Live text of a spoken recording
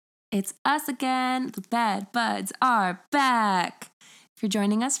It's us again. The Bed Buds are back. If you're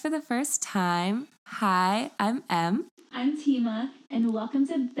joining us for the first time, hi, I'm Em. I'm Tima, and welcome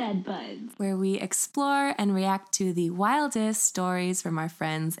to Bed Buds, where we explore and react to the wildest stories from our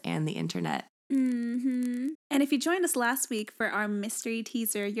friends and the internet. And if you joined us last week for our mystery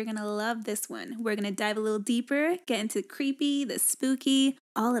teaser, you're going to love this one. We're going to dive a little deeper, get into the creepy, the spooky,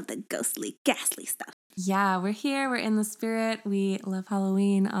 all of the ghostly, ghastly stuff. Yeah, we're here. We're in the spirit. We love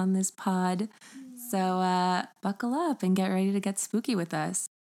Halloween on this pod. So buckle up and get ready to get spooky with us.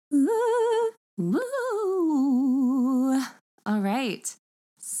 Ooh. Woo! All right.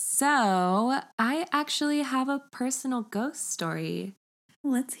 So I actually have a personal ghost story.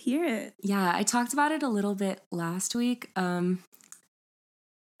 Let's hear it. Yeah, I talked about it a little bit last week. I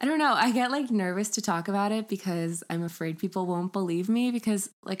don't know. I get nervous to talk about it because I'm afraid people won't believe me because,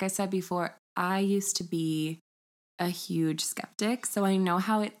 like I said before, I used to be a huge skeptic. So I know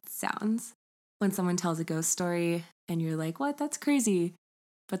how it sounds when someone tells a ghost story and you're like, what? That's crazy.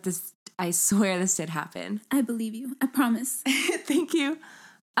 But I swear this did happen. I believe you. I promise. Thank you.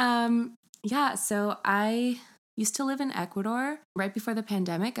 Yeah, so I used to live in Ecuador. Right before the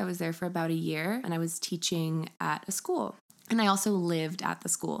pandemic, I was there for about a year and I was teaching at a school. And I also lived at the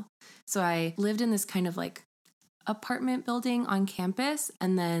school. So I lived in this kind of apartment building on campus.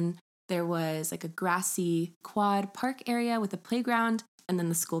 And then there was a grassy quad park area with a playground and then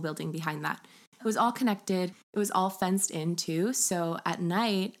the school building behind that. It was all connected. It was all fenced in too. So at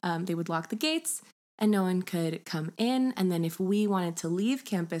night, they would lock the gates and no one could come in. And then if we wanted to leave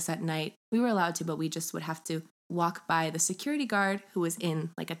campus at night, we were allowed to, but we just would have to walk by the security guard who was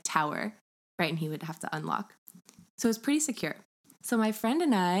in a tower, right? And he would have to unlock. So it was pretty secure. So my friend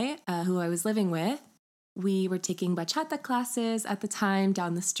and I, who I was living with, we were taking bachata classes at the time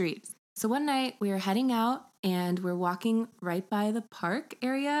down the street. So one night we were heading out and we're walking right by the park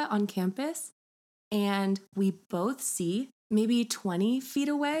area on campus. And we both see maybe 20 feet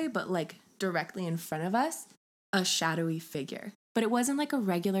away, but directly in front of us, a shadowy figure. But it wasn't a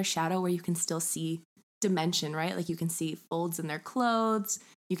regular shadow where you can still see dimension, right? You can see folds in their clothes.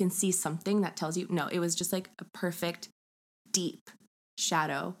 You can see something that tells you. No, it was just a perfect, deep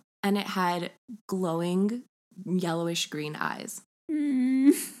shadow. And it had glowing yellowish green eyes.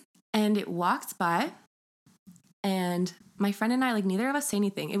 And it walked by. And my friend and I, neither of us say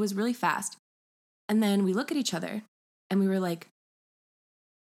anything. It was really fast. And then we look at each other and we were like,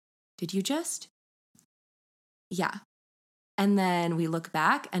 did you just? Yeah. And then we look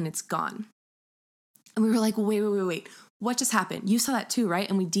back and it's gone. And we were like, wait. What just happened? You saw that too, right?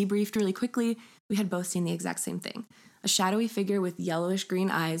 And we debriefed really quickly. We had both seen the exact same thing. A shadowy figure with yellowish green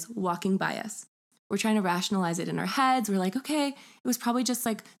eyes walking by us. We're trying to rationalize it in our heads. We're like, okay, it was probably just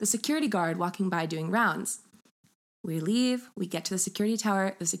the security guard walking by doing rounds. We leave. We get to the security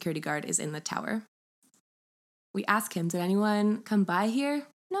tower. The security guard is in the tower. We ask him, did anyone come by here?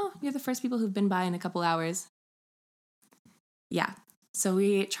 No, you're the first people who've been by in a couple hours. Yeah. So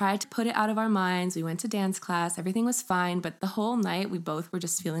we tried to put it out of our minds. We went to dance class. Everything was fine. But the whole night, we both were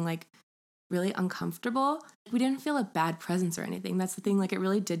just feeling really uncomfortable. We didn't feel a bad presence or anything. That's the thing. It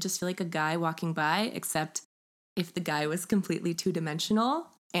really did just feel like a guy walking by, except if the guy was completely two-dimensional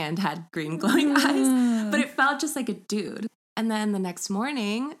and had green glowing eyes. But it felt just like a dude. And then the next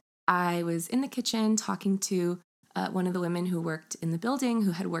morning, I was in the kitchen talking to one of the women who worked in the building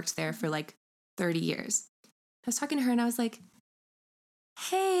who had worked there for 30 years. I was talking to her and I was like,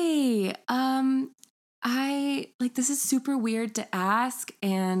 hey, this is super weird to ask.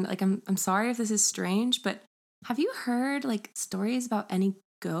 And I'm sorry if this is strange, but have you heard stories about any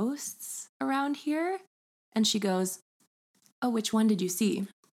ghosts around here? And she goes, oh, which one did you see?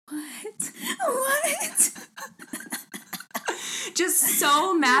 What? Just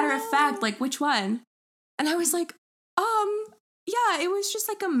so matter of fact, which one? And I was like, yeah, it was just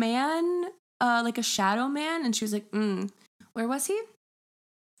a man, a shadow man. And she was like, where was he?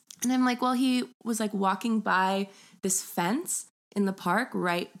 And I'm like, well, he was walking by this fence in the park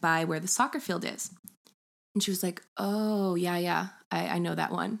right by where the soccer field is. And she was like, oh, yeah, I know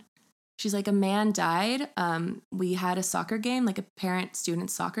that one. She's like, a man died. We had a soccer game, a parent-student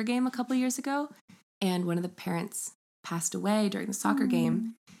soccer game a couple years ago. And one of the parents passed away during the soccer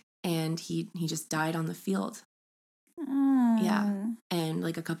game. And he just died on the field. Yeah. And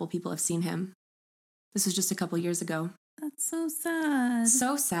a couple people have seen him. This was just a couple years ago. That's so sad.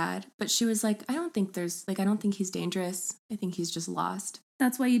 So sad. But she was like, I don't think he's dangerous. I think he's just lost.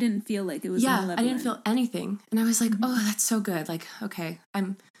 That's why you didn't feel like it was malevolent. I didn't feel anything. And I was like, oh, that's so good. Okay,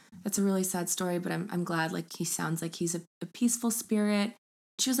 that's a really sad story, but I'm glad he sounds like he's a peaceful spirit.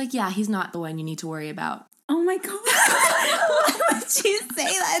 She was like, yeah, he's not the one you need to worry about. Oh my God. would she say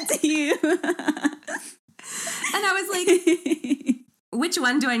that to you? And I was like, which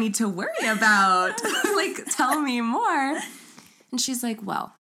one do I need to worry about? Like, tell me more. And she's like,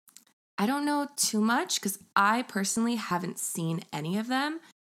 well, I don't know too much because I personally haven't seen any of them,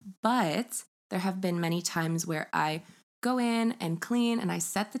 but there have been many times where I go in and clean and I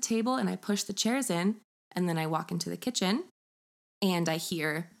set the table and I push the chairs in and then I walk into the kitchen and I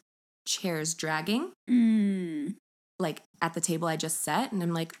hear chairs dragging like at the table I just set and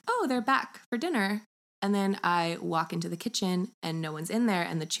I'm like, oh, they're back for dinner. And then I walk into the kitchen and no one's in there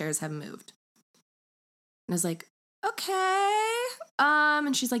and the chairs have moved. And I was like, okay.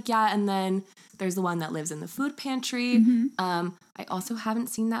 And she's like, yeah. And then there's the one that lives in the food pantry. I also haven't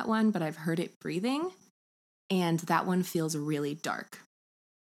seen that one, but I've heard it breathing. And that one feels really dark.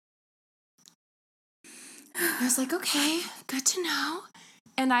 I was like, okay, good to know.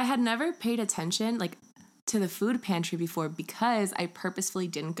 And I had never paid attention like to the food pantry before because I purposefully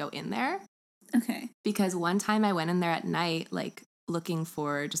didn't go in there. Okay. Because one time I went in there at night, like looking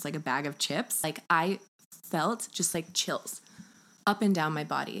for just like a bag of chips. Like I felt just like chills up and down my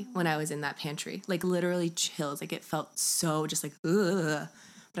body when I was in that pantry. Like literally chills. Like it felt so just like, ugh.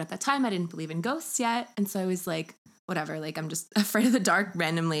 But at that time I didn't believe in ghosts yet. And so I was like, whatever, like I'm just afraid of the dark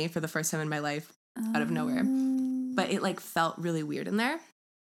randomly for the first time in my life out of nowhere. But it like felt really weird in there.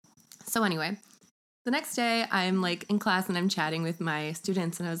 So anyway, the next day I'm like in class and I'm chatting with my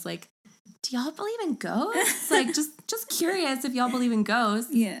students and I was like, do y'all believe in ghosts? Like just curious if y'all believe in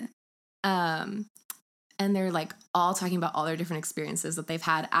ghosts. Yeah. And they're like all talking about all their different experiences that they've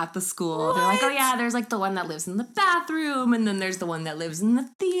had at the school. What? They're like, oh yeah, there's like the one that lives in the bathroom and then there's the one that lives in the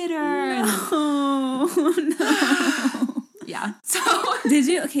theater. No. Yeah. So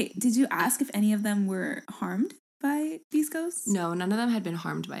Did you ask if any of them were harmed by these ghosts? No, none of them had been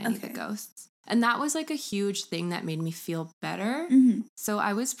harmed by any of the ghosts. And that was like a huge thing that made me feel better. So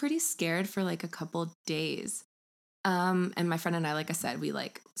I was pretty scared for like a couple days. And my friend and I, like I said, we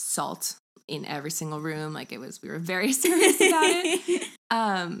like salt in every single room. Like we were very serious about it.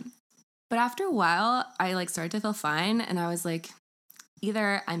 But after a while, I like started to feel fine. And I was like,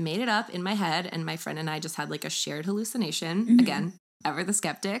 either I made it up in my head and my friend and I just had like a shared hallucination. Again, ever the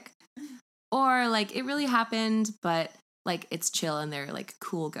skeptic. Or like it really happened, but like it's chill and they're like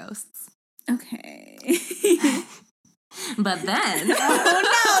cool ghosts. Okay. But then. Oh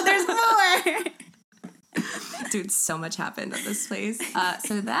no, there's more. Dude, so much happened at this place.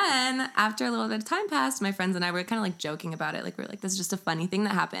 So then, after a little bit of time passed, my friends and I were kind of like joking about it. Like, we're like, this is just a funny thing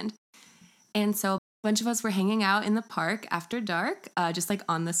that happened. And so a bunch of us were hanging out in the park after dark, just like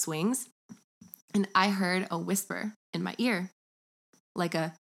on the swings. And I heard a whisper in my ear, like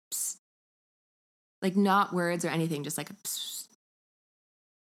a psst. Like not words or anything, just like a psst.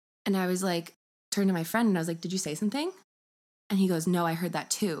 And I was like, turned to my friend and I was like, did you say something? And he goes, no, I heard that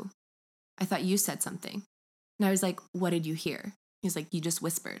too. I thought you said something. And I was like, what did you hear? He was like, you just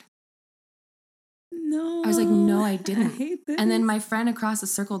whispered. No. I was like, no, I didn't. I hate this. And then my friend across the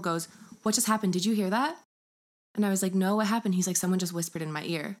circle goes, what just happened? Did you hear that? And I was like, no, what happened? He's like, someone just whispered in my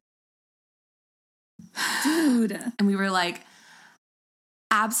ear. Dude. And we were like,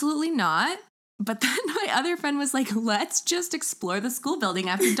 absolutely not. But then my other friend was like, let's just explore the school building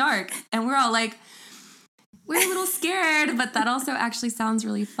after dark. And we're all like, we're a little scared, but that also actually sounds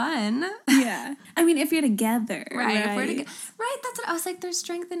really fun. Yeah. I mean, if you're together. Right. If we're together. Right. That's what I was like, there's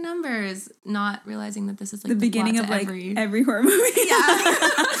strength in numbers. Not realizing that this is like the beginning of like every horror movie.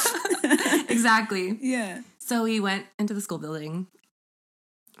 Yeah. Exactly. Yeah. So we went into the school building.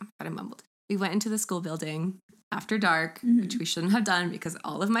 Oh, God, I mumbled. We went into the school building after dark, which we shouldn't have done because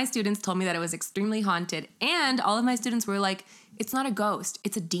all of my students told me that it was extremely haunted. And all of my students were like, it's not a ghost,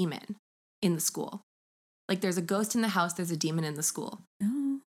 it's a demon in the school. Like there's a ghost in the house, there's a demon in the school.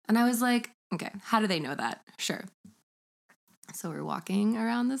 Oh. And I was like, okay, how do they know that? Sure. So we're walking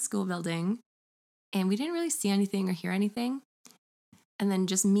around the school building and we didn't really see anything or hear anything. And then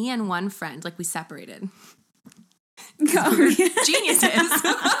just me and one friend, like we separated. Geniuses.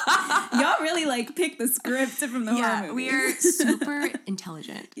 Y'all really like pick the script from the horror movie. We are super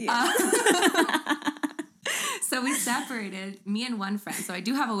intelligent. Yeah. So we separated, me and one friend. So I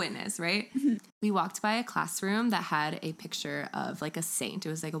do have a witness, right? We walked by a classroom that had a picture of like a saint. It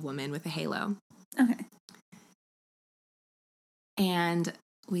was like a woman with a halo. Okay. And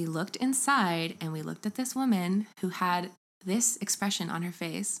we looked inside and we looked at this woman who had this expression on her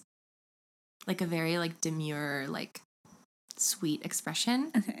face. Like a very like demure, like sweet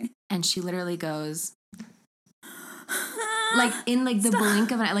expression. Okay. And she literally goes, like in like the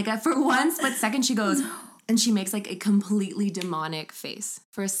blink of an eye, like for one split second she goes, and she makes like a completely demonic face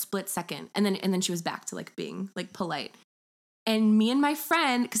for a split second. And then she was back to like being like polite. And me and my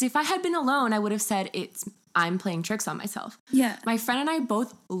friend, because if I had been alone, I would have said I'm playing tricks on myself. Yeah. My friend and I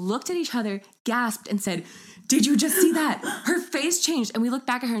both looked at each other, gasped, and said, "Did you just see that? Her face changed." And we looked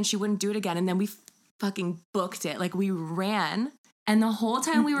back at her and she wouldn't do it again. And then we fucking booked it. Like, we ran. And the whole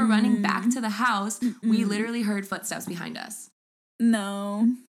time we were running back to the house, we literally heard footsteps behind us. No.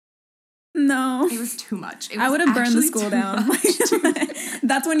 It was too much. I would have burned the school down.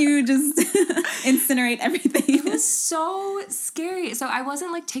 That's when you just incinerate everything. It was so scary. So I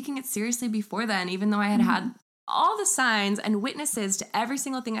wasn't like taking it seriously before then, even though I had had all the signs and witnesses to every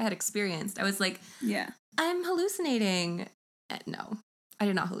single thing I had experienced. I was like, yeah, I'm hallucinating. No, I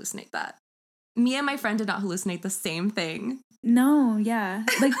did not hallucinate that. Me and my friend did not hallucinate the same thing. No, yeah.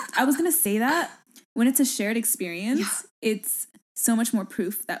 Like, I was going to say that when it's a shared experience, it's so much more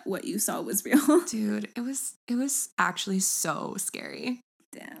proof that what you saw was real. Dude, it was actually so scary.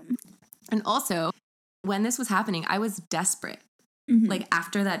 Damn. And also, when this was happening, I was desperate. Like,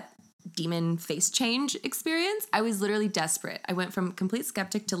 after that demon face change experience, I was literally desperate. I went from complete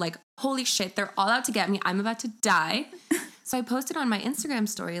skeptic to like, holy shit, they're all out to get me. I'm about to die. So I posted on my Instagram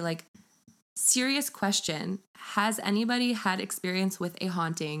story, like, serious question. Has anybody had experience with a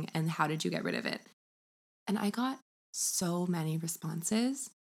haunting and how did you get rid of it? And I got so many responses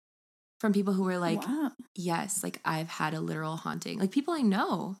from people who were like, wow. Yes, like I've had a literal haunting. Like people I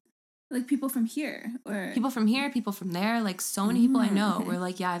know. Like people from here or people from here, people from there. Like so many people I know okay. were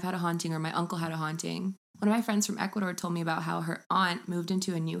like, yeah, I've had a haunting or my uncle had a haunting. One of my friends from Ecuador told me about how her aunt moved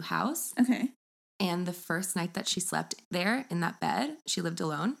into a new house. Okay. And the first night that she slept there in that bed, she lived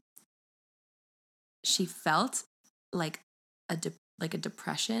alone. She felt like a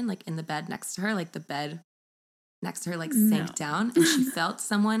depression, like in the bed next to her, like the bed next to her like sank down, and she felt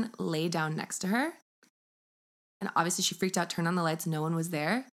someone lay down next to her. And obviously she freaked out, turned on the lights, no one was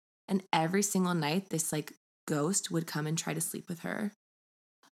there. And every single night this like ghost would come and try to sleep with her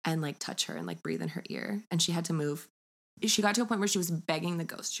and like touch her and like breathe in her ear. And she had to move. She got to a point where she was begging the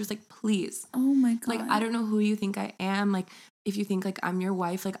ghost. She was like, please. Oh my God. Like, I don't know who you think I am. Like, if you think like I'm your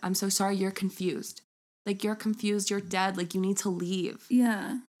wife, like, I'm so sorry, you're confused. Like, you're confused, you're dead, like, you need to leave.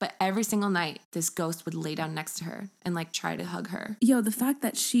 Yeah. But every single night, this ghost would lay down next to her and, like, try to hug her. Yo, the fact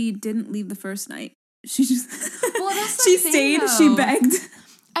that she didn't leave the first night, she just... Well, that's she the thing, stayed, though. she begged.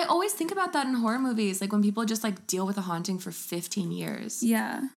 I always think about that in horror movies, like, when people just, like, deal with a haunting for 15 years.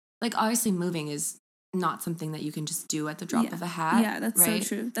 Yeah. Like, obviously, moving is not something that you can just do at the drop of a hat. Yeah, that's right?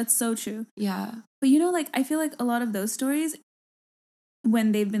 so true. That's so true. Yeah. But, you know, like, I feel like a lot of those stories...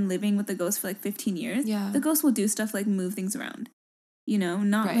 when they've been living with the ghost for like 15 years, the ghost will do stuff like move things around, you know,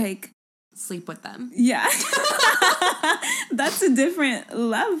 not like sleep with them. Yeah. That's a different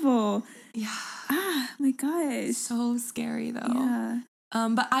level. Yeah. Ah, my gosh. So scary though. Yeah.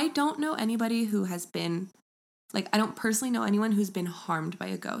 But I don't know anybody who has been, like, I don't personally know anyone who's been harmed by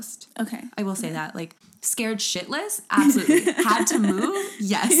a ghost. Okay. I will say that. Like, scared shitless? Absolutely. Had to move?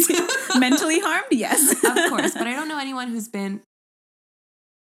 Yes. Mentally harmed? Yes. Of course. But I don't know anyone who's been...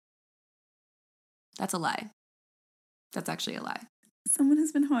 That's a lie. That's actually a lie. Someone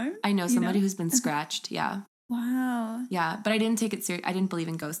has been harmed? I know somebody who's been scratched. Yeah. Wow. Yeah, but I didn't take it serious. I didn't believe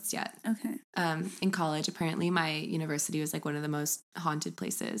in ghosts yet. Okay. In college, apparently, my university was like one of the most haunted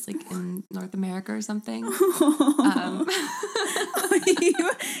places, like in North America or something.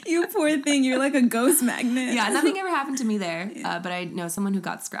 You poor thing. You're like a ghost magnet. Yeah, nothing ever happened to me there. But I know someone who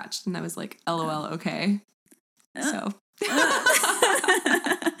got scratched, and I was like, LOL, okay. So.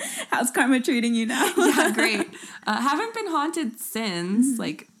 How's karma treating you now? Yeah, great. Haven't been haunted since,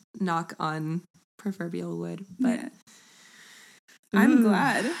 like, knock on proverbial wood, but yeah. I'm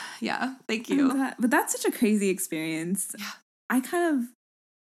glad. Yeah, thank you. But that's such a crazy experience. Yeah. I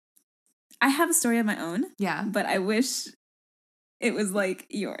have a story of my own. Yeah. But I wish it was like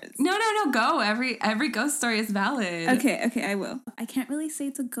yours. No, go. Every ghost story is valid. Okay, I will. I can't really say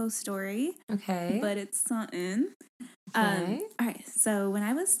it's a ghost story. Okay. But it's something. Okay. All right. So when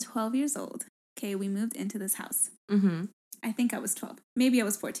I was 12 years old, okay, we moved into this house. Mm-hmm. I think I was 12. Maybe I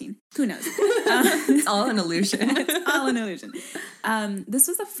was 14. Who knows? It's all an illusion. It's all an illusion. This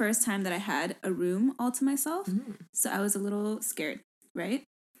was the first time that I had a room all to myself. Mm. So I was a little scared, right?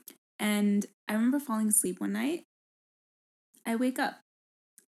 And I remember falling asleep one night. I wake up,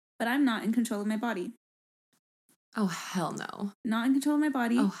 but I'm not in control of my body. Oh, hell no. Not in control of my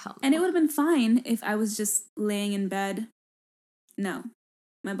body. Oh, hell no. And it would have been fine if I was just laying in bed. No.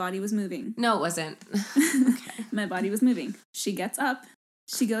 My body was moving. No, it wasn't. Okay. My body was moving. She gets up.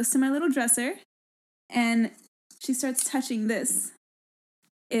 She goes to my little dresser. And she starts touching this.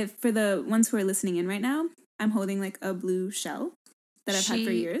 If for the ones who are listening in right now, I'm holding like a blue shell. that I've had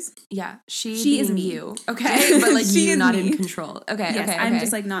for years. Yeah, she is being me. you. Okay, but like She you is not me. in control. Okay, yes, okay. I'm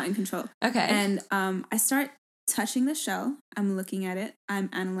just like not in control. Okay. And I start touching the shell. I'm looking at it. I'm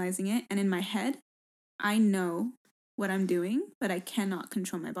analyzing it. And in my head, I know what I'm doing, but I cannot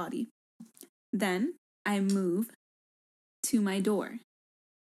control my body. Then I move to my door.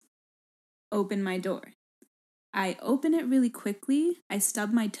 Open my door. I open it really quickly. I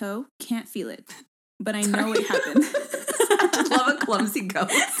stub my toe. Can't feel it. But I know it happened. I love a clumsy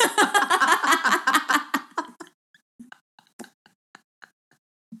ghost.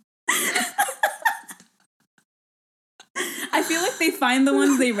 I feel like they find the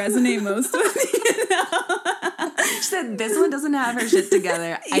ones they resonate most with. You know? She said, this one doesn't have her shit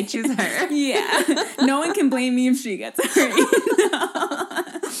together. I choose her. Yeah. No one can blame me if she gets hurt. You know?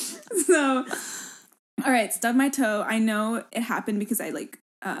 So, all right, stub my toe. I know it happened because I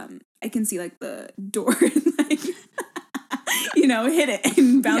can see like the door like hit it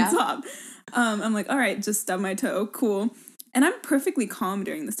and bounce off. I'm like, all right, just stub my toe. Cool. And I'm perfectly calm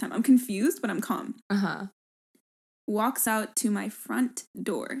during this time. I'm confused, but I'm calm. Uh-huh. Walks out to my front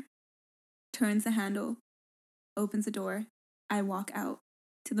door, turns the handle, opens the door. I walk out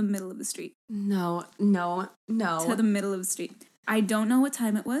to the middle of the street. No. To the middle of the street. I don't know what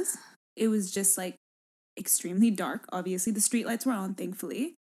time it was. It was just like extremely dark. Obviously, the street lights were on,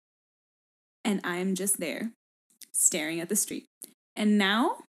 thankfully. And I'm just there, staring at the street. And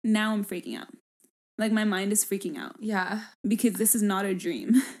now I'm freaking out. Like, my mind is freaking out. Yeah. Because this is not a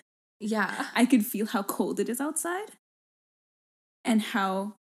dream. Yeah. I could feel how cold it is outside and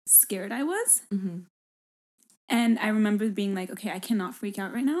how scared I was. Mm-hmm. And I remember being like, okay, I cannot freak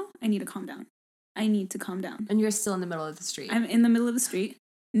out right now. I need to calm down. And you're still in the middle of the street. I'm in the middle of the street.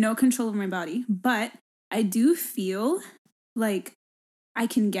 No control of my body. But I do feel like I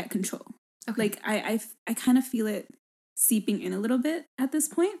can get control. Okay. Like, I kind of feel it seeping in a little bit at this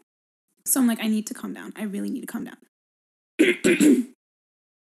point. So I'm like, I need to calm down. I really need to calm down.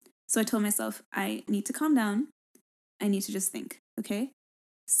 So I told myself, I need to calm down. I need to just think, okay?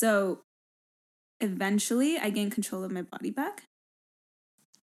 So eventually I gain control of my body back,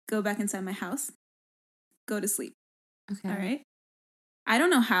 go back inside my house, go to sleep. Okay. All right? I don't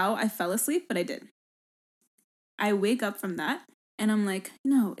know how I fell asleep, but I did. I wake up from that and I'm like,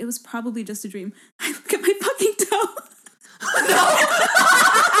 no, it was probably just a dream. I look at my fucking toe. I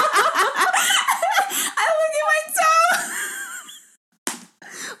look at my toe.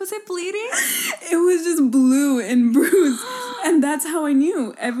 Was it bleeding? It was just blue and bruised. And that's how I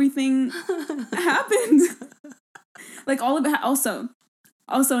knew everything happened. Like, all of it. Also,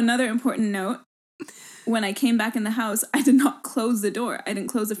 another important note. When I came back in the house, I did not close the door. I didn't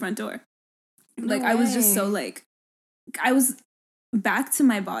close the front door. No like, way. I was just so, like, I was back to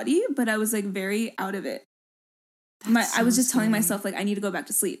my body, but I was, like, very out of it. I was just telling myself, like, I need to go back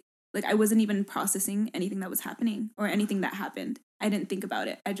to sleep. Like, I wasn't even processing anything that was happening or anything that happened. I didn't think about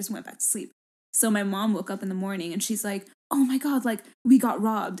it. I just went back to sleep. So my mom woke up in the morning and she's like, oh my God, like, we got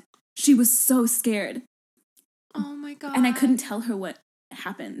robbed. She was so scared. Oh my God. And I couldn't tell her what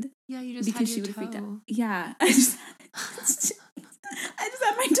happened. Yeah, you just because had she your would have freaked out. toe. Yeah. I just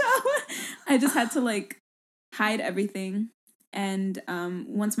had my toe. I just had to, like, hide everything. And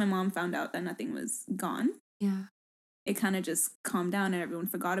once my mom found out that nothing was gone, yeah, it kind of just calmed down and everyone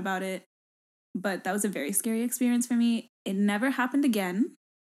forgot about it. But that was a very scary experience for me. It never happened again.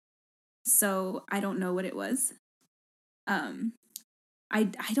 So I don't know what it was. I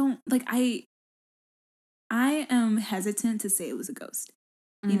don't, like, I am hesitant to say it was a ghost,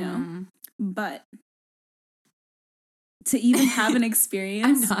 you know? But to even have an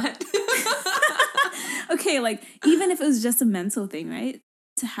experience. I'm not. Okay, like, even if it was just a mental thing, right?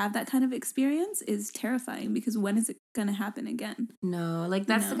 To have that kind of experience is terrifying because when is it going to happen again? No, like,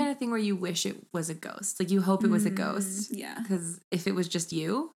 that's the kind of thing where you wish it was a ghost. Like, you hope it was a ghost. Yeah. Because if it was just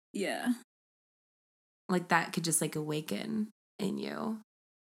you. Yeah. Like, that could just, like, awaken in you.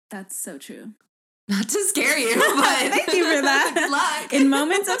 That's so true. Not to scare you, but thank you for that. Good luck. In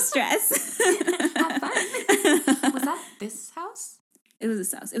moments of stress. Have fun. Was that this house? It was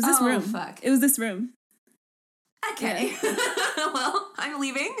this house. It was this room. Fuck. It was this room. Okay. Yeah. Well, I'm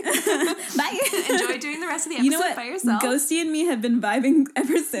leaving. Bye. Enjoy doing the rest of the episode by yourself. Ghosty and me have been vibing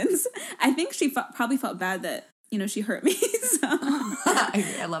ever since. I think she probably felt bad that, she hurt me. So.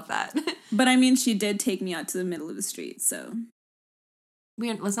 I love that. But I mean, she did take me out to the middle of the street, so.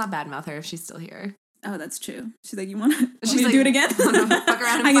 Let's not badmouth her if she's still here. Oh, that's true. She's like, you want me to like, do it again? Fuck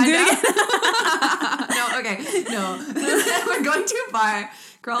around and I can do it it again. No, We're going too far.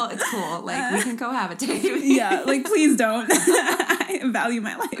 Girl, it's cool. Like, we can cohabitate. Yeah, like, please don't. I value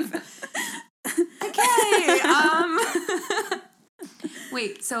my life. Okay.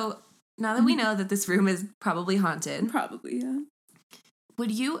 Wait, so now that we know that this room is probably haunted, Probably, yeah.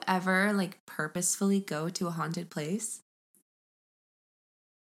 would you ever like purposefully go to a haunted place?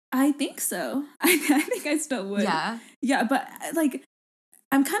 I think so. I think I still would. Yeah. Yeah, but like,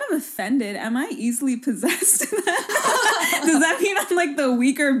 I'm kind of offended. Am I easily possessed? Does that mean I'm like the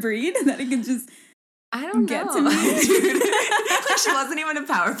weaker breed that it can just I don't get know. to me? Like she wasn't even a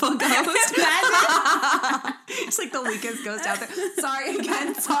powerful ghost. Imagine. It's like the weakest ghost out there. Sorry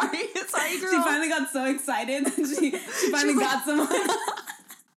again. Sorry, girl. She finally got so excited that she finally got someone.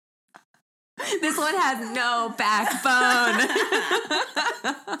 This one has no backbone.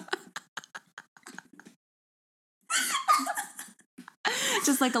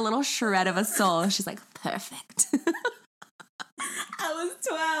 Just like a little shred of a soul. She's like, perfect. I was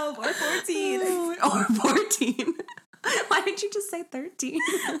 12 or 14. Or 14. Why didn't you just say 13?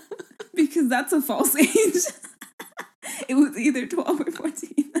 Because that's a false age. It was either 12 or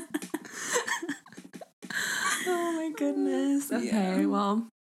 14. Oh my goodness. Okay, Yeah. well,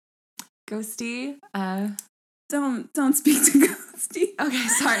 Ghosty. Don't speak to Ghosty. Okay,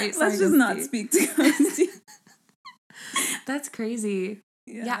 sorry. Let's just Ghosty. not speak to Ghosty. That's crazy.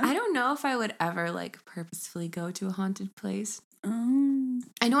 Yeah. Yeah, I don't know if I would ever like purposefully go to a haunted place. Um,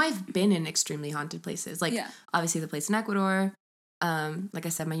 I know I've been in extremely haunted places. Like Yeah. obviously the place in Ecuador. Like I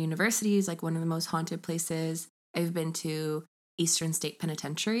said, my university is like one of the most haunted places. I've been to Eastern State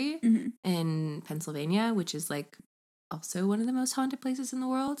Penitentiary mhm. in Pennsylvania, which is like also one of the most haunted places in the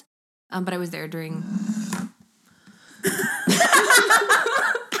world. But I was there during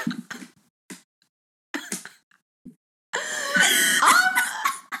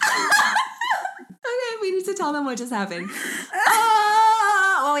Okay, we need to tell them what just happened.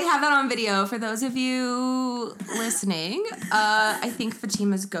 Well, we have that on video. For those of you listening, I think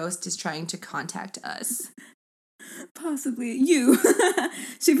Fatima's ghost is trying to contact us. Possibly you.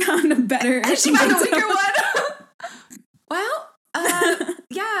 She found a better. She found a weaker one. Well,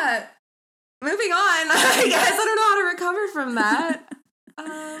 yeah. Moving on. I guess I don't know how to recover from that.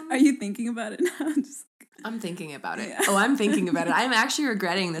 Are you thinking about it now? I'm thinking about it. Yeah. Oh, I'm thinking about it. I'm actually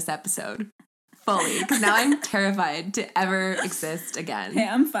regretting this episode fully because now I'm terrified to ever exist again. Hey,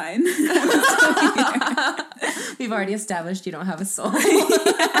 I'm fine. We've already established you don't have a soul.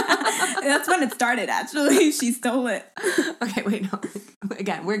 That's when it started, actually. She stole it. Okay, wait, no.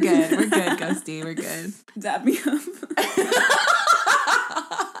 Again, we're good. We're good, Ghosty. We're good. Dab me up.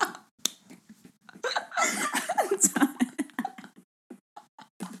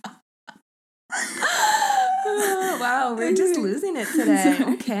 Wow, we're just losing it today.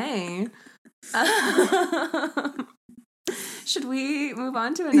 Okay. Should we move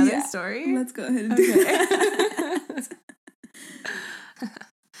on to another story? Let's go ahead and do that. Okay.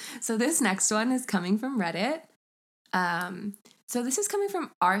 So this next one is coming from Reddit. So this is coming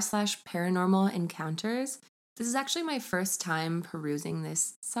from r/paranormal encounters. This is actually my first time perusing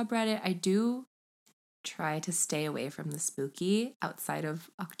this subreddit. I do try to stay away from the spooky outside of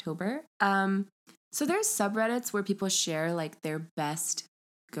October. So there's subreddits where people share like their best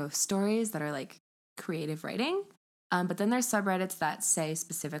ghost stories that are like creative writing. But then there's subreddits that say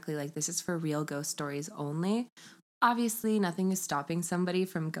specifically like this is for real ghost stories only. Obviously, nothing is stopping somebody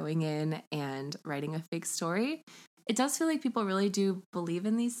from going in and writing a fake story. It does feel like people really do believe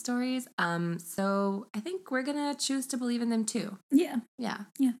in these stories. So I think we're gonna choose to believe in them too. Yeah. Yeah.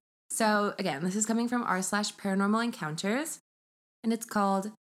 Yeah. So again, this is coming from r/paranormal encounters, and it's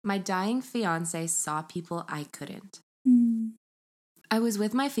called "My Dying Fiance Saw People I Couldn't." I was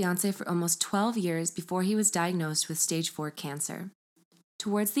with my fiance for almost 12 years before he was diagnosed with stage 4 cancer.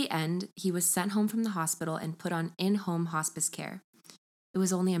 Towards the end, he was sent home from the hospital and put on in-home hospice care. It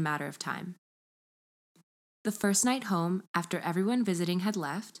was only a matter of time. The first night home, after everyone visiting had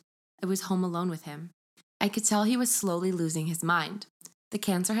left, I was home alone with him. I could tell he was slowly losing his mind. The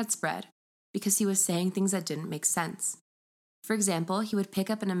cancer had spread because he was saying things that didn't make sense. For example, he would pick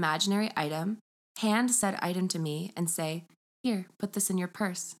up an imaginary item, hand said item to me, and say, "Here, put this in your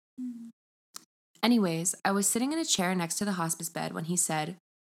purse." Anyways, I was sitting in a chair next to the hospice bed when he said,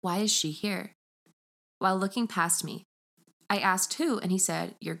 "Why is she here?" While looking past me. I asked who, and he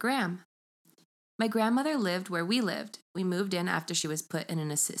said, "Your gram." My grandmother lived where we lived. We moved in after she was put in an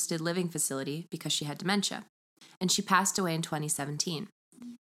assisted living facility because she had dementia, and she passed away in 2017.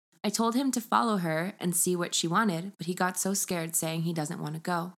 I told him to follow her and see what she wanted, but he got so scared saying he doesn't want to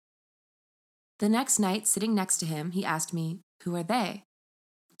go. The next night, sitting next to him, he asked me, "Who are they?"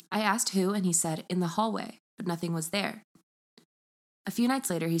 I asked who, and he said, "In the hallway," but nothing was there. A few nights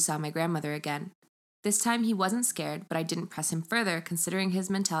later, he saw my grandmother again. This time, he wasn't scared, but I didn't press him further, considering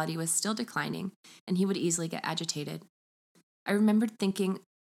his mentality was still declining, and he would easily get agitated. I remembered thinking,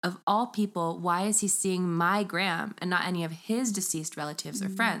 of all people, why is he seeing my gram and not any of his deceased relatives or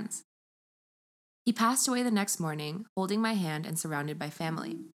friends? He passed away the next morning, holding my hand and surrounded by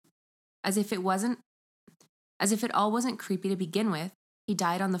family. As if it all wasn't creepy to begin with, he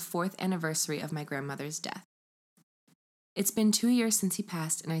died on the 4th anniversary of my grandmother's death. It's been 2 years since he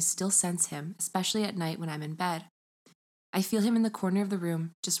passed, and I still sense him, especially at night when I'm in bed. I feel him in the corner of the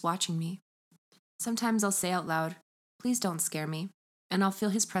room, just watching me. Sometimes I'll say out loud, "Please don't scare me," and I'll feel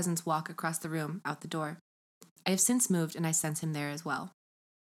his presence walk across the room, out the door. I have since moved, and I sense him there as well.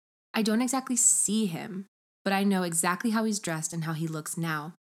 I don't exactly see him, but I know exactly how he's dressed and how he looks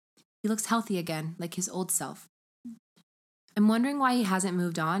now. He looks healthy again, like his old self. I'm wondering why he hasn't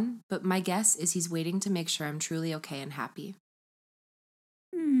moved on, but my guess is he's waiting to make sure I'm truly okay and happy.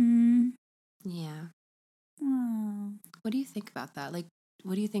 Yeah. Wow. What do you think about that? Like,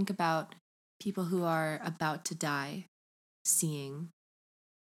 what do you think about people who are about to die seeing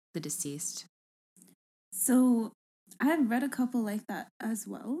the deceased? So I've read a couple like that as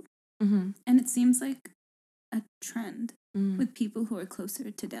well. Mm-hmm. And it seems like a trend Mm. with people who are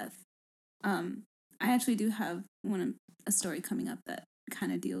closer to death. I actually do have a story coming up that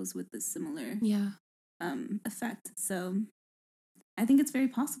kind of deals with the similar Yeah. effect. So I think it's very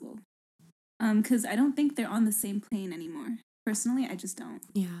possible. Because I don't think they're on the same plane anymore. Personally, I just don't.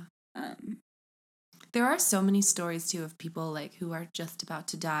 Yeah. Um, There are so many stories too of people like who are just about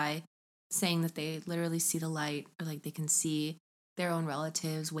to die saying that they literally see the light or like they can see their own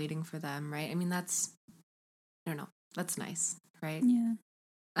relatives waiting for them, right? I mean, that's, I don't know, that's nice, right? yeah.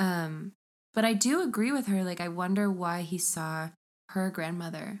 But I do agree with her. Like, I wonder why he saw her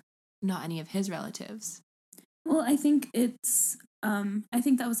grandmother, not any of his relatives. Well, I think I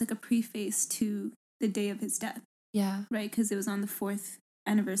think that was like a preface to the day of his death, Yeah. right? Because it was on the 4th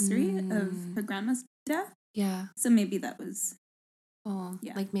anniversary of her grandma's death. Yeah. So maybe that was, Oh,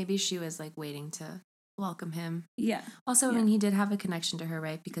 Yeah. like maybe she was like waiting to welcome him. yeah. Also, I Yeah. mean, he did have a connection to her,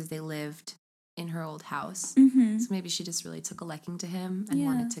 right? Because they lived in her old house. Mm-hmm. So maybe she just really took a liking to him and Yeah.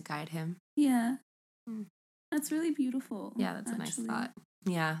 wanted to guide him. Yeah. Mm. That's really beautiful. Yeah, that's actually. a nice thought.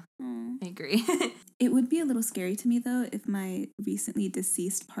 Yeah, Aw. I agree. It would be a little scary to me though if my recently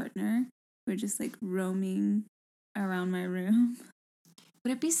deceased partner were just like roaming around my room.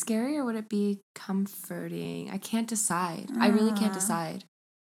 Would it be scary or would it be comforting? I can't decide. I really can't Ah. decide.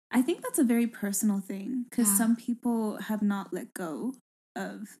 I think that's a very personal thing because Yeah. some people have not let go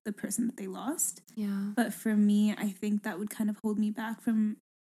of the person that they lost. Yeah. But for me, I think that would kind of hold me back from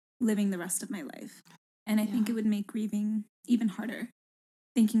living the rest of my life. And I think Yeah. it would make grieving even harder.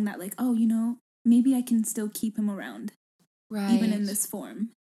 Thinking that, like, oh, maybe I can still keep him around, Right. even in this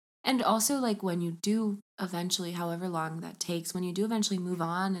form. And also, like, when you do eventually, however long that takes, when you do eventually move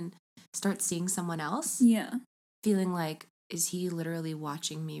on and start seeing someone else, Yeah. feeling like, is he literally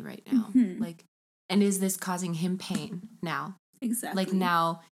watching me right now? Mhm. Like, and is this causing him pain now? Exactly. Like,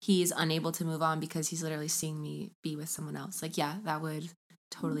 now he's unable to move on because he's literally seeing me be with someone else. Like, yeah, that would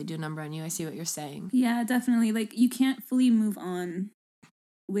totally do a number on you. I see what you're saying. Yeah, definitely. Like, you can't fully move on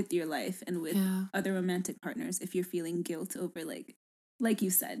with your life and with Yeah. other romantic partners if you're feeling guilt over, like you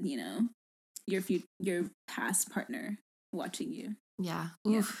said, your past partner watching you. Yeah.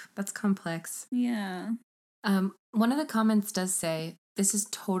 Yeah. Oof, that's complex. Yeah. One of the comments does say, "This is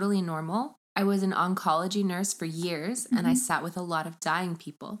totally normal. I was an oncology nurse for years and I sat with a lot of dying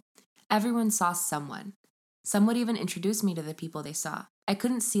people. Everyone saw someone. Some would even introduce me to the people they saw. I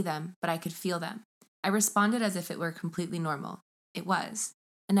couldn't see them, but I could feel them. I responded as if it were completely normal. It was.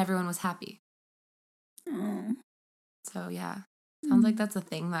 And everyone was happy." Oh. So yeah, sounds like that's a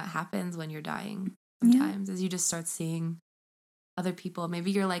thing that happens when you're dying sometimes, is you just start seeing other people.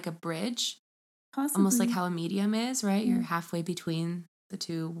 Maybe you're like a bridge, Possibly. almost like how a medium is, right? Yeah. You're halfway between the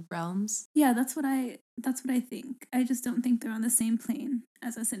two realms. Yeah, that's what I think. I just don't think they're on the same plane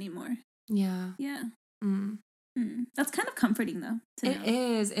as us anymore. Yeah. Yeah. Mm. That's kind of comforting though. It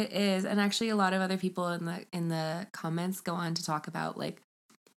is. And actually a lot of other people in the comments go on to talk about like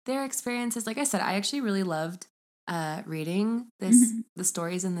their experiences. Like I said, I actually really loved reading the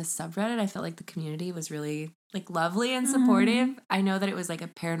stories in this subreddit. I felt like the community was really like lovely and supportive. I know that it was like a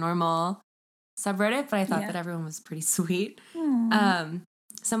paranormal subreddit, but I thought that everyone was pretty sweet.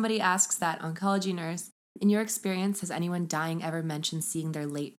 Somebody asks that oncology nurse, in your experience, has anyone dying ever mentioned seeing their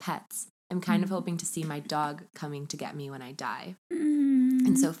late pets? I'm kind of hoping to see my dog coming to get me when I die.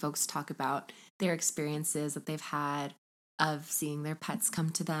 And so folks talk about their experiences that they've had of seeing their pets come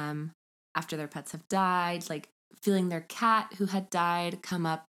to them after their pets have died, like feeling their cat who had died come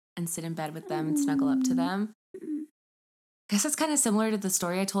up and sit in bed with them and snuggle up to them. I guess it's kind of similar to the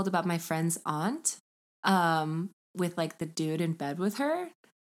story I told about my friend's aunt. with like the dude in bed with her.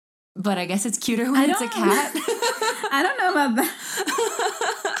 But I guess it's cuter when it's a cat. I don't know about that.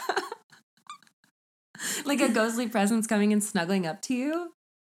 Like a ghostly presence coming and snuggling up to you.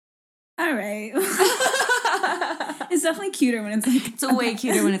 All right. It's definitely cuter when it's like it's way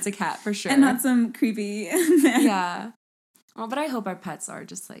cuter when it's a cat for sure. And not some creepy man. Yeah. Well, but I hope our pets are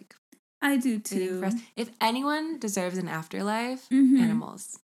just like I do too. For us. If anyone deserves an afterlife,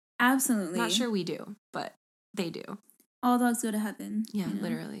 animals. Absolutely. Not sure we do, but they do. All dogs go to heaven. Yeah,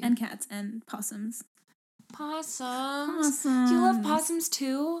 literally. And cats and possums. Possums. Do you love possums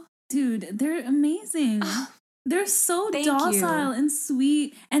too? Dude, they're amazing. They're so docile and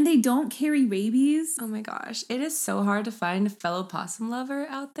sweet, and they don't carry rabies. Oh my gosh. It is so hard to find a fellow possum lover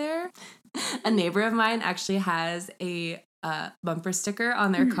out there. A neighbor of mine actually has a bumper sticker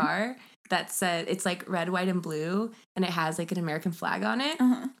on their car that said, it's like red, white, and blue, and it has like an American flag on it.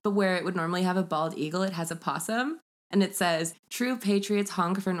 But where it would normally have a bald eagle, it has a possum. And it says, "True patriots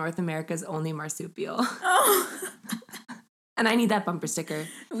honk for North America's only marsupial." Oh. And I need that bumper sticker.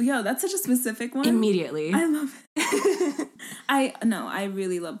 Yo, that's such a specific one. Immediately. I love it. I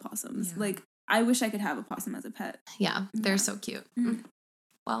really love possums. Yeah. Like, I wish I could have a possum as a pet. Yeah, they're so cute.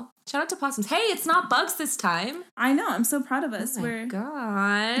 Well, shout out to possums. Hey, it's not bugs this time. I know. I'm so proud of us. Oh We're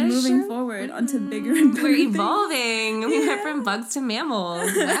gosh. moving forward onto bigger and better We're evolving. We went from bugs to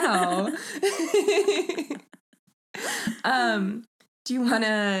mammals. Wow. Do you want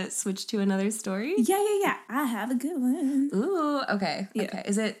to switch to another story? Yeah. I have a good one. Ooh, okay. Yeah. Okay.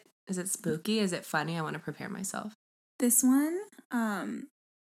 Is it spooky? Is it funny? I want to prepare myself. This one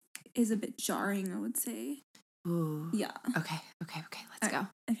is a bit jarring, I would say. Ooh. Yeah. Okay. Let's go.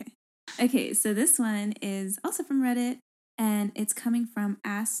 Okay, so this one is also from Reddit, and it's coming from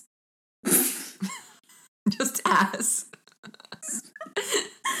Ass. Just ass.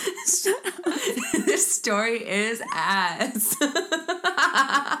 Shut up. This story is ass.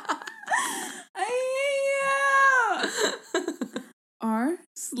 I hate you. R/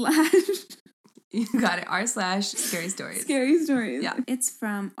 You got it. r/scary stories. Scary stories. Yeah. It's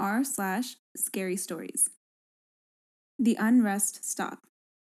from r/scary stories. The unrest stopped.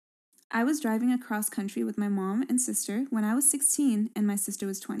 I was driving across country with my mom and sister when I was 16 and my sister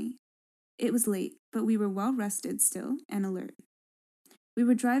was 20. It was late, but we were well rested still and alert. We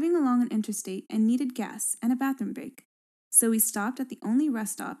were driving along an interstate and needed gas and a bathroom break, so we stopped at the only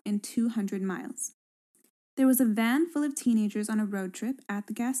rest stop in 200 miles. There was a van full of teenagers on a road trip at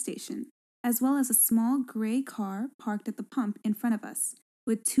the gas station, as well as a small gray car parked at the pump in front of us,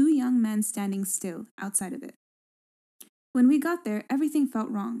 with 2 young men standing still outside of it. When we got there, everything felt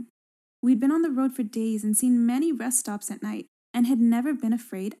wrong. We'd been on the road for days and seen many rest stops at night and had never been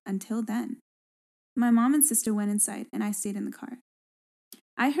afraid until then. My mom and sister went inside and I stayed in the car.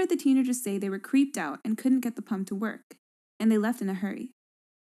 I heard the teenagers say they were creeped out and couldn't get the pump to work, and they left in a hurry.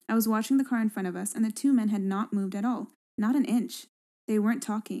 I was watching the car in front of us and the 2 men had not moved at all, not an inch. They weren't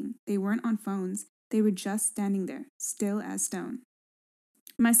talking, they weren't on phones, they were just standing there, still as stone.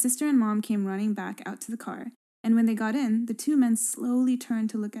 My sister and mom came running back out to the car, and when they got in, the 2 men slowly turned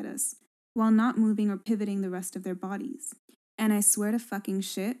to look at us, while not moving or pivoting the rest of their bodies. And I swear to fucking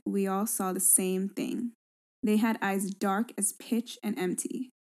shit, we all saw the same thing. They had eyes dark as pitch and empty.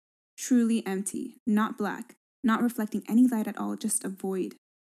 Truly empty, not black, not reflecting any light at all, just a void.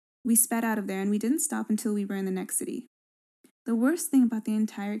 We sped out of there and we didn't stop until we were in the next city. The worst thing about the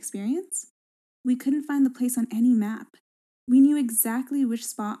entire experience? We couldn't find the place on any map. We knew exactly which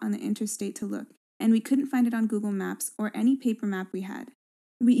spot on the interstate to look, and we couldn't find it on Google Maps or any paper map we had.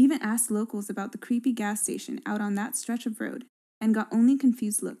 We even asked locals about the creepy gas station out on that stretch of road and got only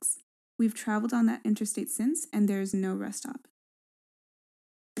confused looks. We've traveled on that interstate since, and there is no rest stop.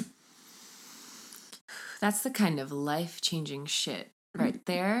 That's the kind of life-changing shit right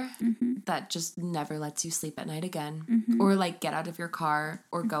there that just never lets you sleep at night again. Or like get out of your car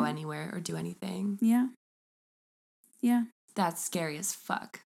or go anywhere or do anything. Yeah. That's scary as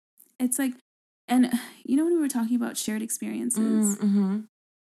fuck. It's like, and you know when we were talking about shared experiences,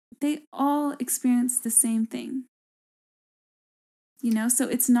 they all experience the same thing. You know, so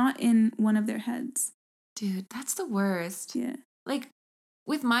it's not in one of their heads. Dude, that's the worst. Yeah. Like,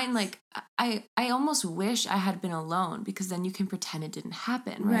 with mine, like, I almost wish I had been alone because then you can pretend it didn't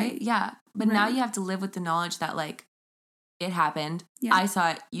happen, right? Yeah. But now you have to live with the knowledge that, like, it happened. Yeah. I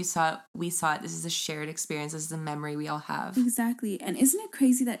saw it, you saw it, we saw it. This is a shared experience. This is a memory we all have. Exactly. And isn't it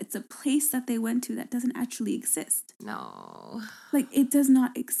crazy that it's a place that they went to that doesn't actually exist? No. Like, it does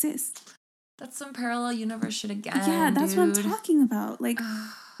not exist. That's some parallel universe shit again. Yeah, that's what I'm talking about. Like,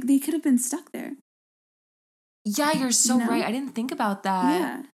 they could have been stuck there. Yeah, you're so right. I didn't think about that.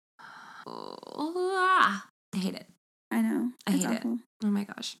 Yeah. I hate it. I know. I It's hate awful. it. Oh my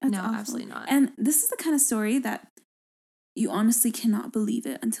gosh. That's no, awful. absolutely not. And this is the kind of story that you honestly cannot believe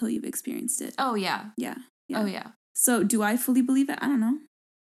it until you've experienced it. Oh, yeah. Yeah. Oh, yeah. So do I fully believe it? I don't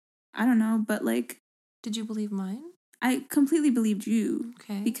know. But like, Did you believe mine? I completely believed you.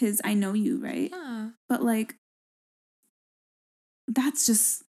 Okay. Because I know you, right? Yeah. But like, that's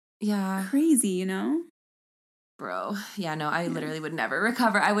just Yeah. crazy, you know? Bro. Yeah, no, I literally would never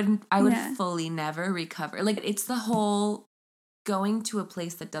recover. I would Yeah. fully never recover. Like, it's the whole going to a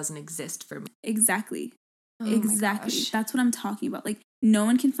place that doesn't exist for me. Exactly. Oh Exactly. my gosh. That's what I'm talking about. Like, no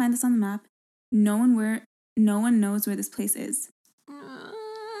one can find this on the map. No one knows where this place is.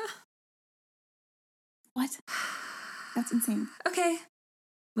 What? That's insane. Okay.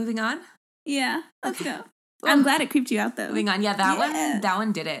 Moving on. Yeah. Let's Okay. go. I'm glad it creeped you out though. Moving on. Yeah, that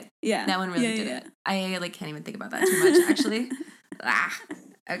one did it. Yeah. That one really did it. I like can't even think about that too much, actually.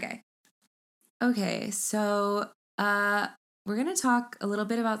 Okay. Okay, so we're gonna talk a little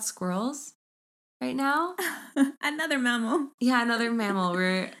bit about squirrels right now. Another mammal. Yeah, another mammal.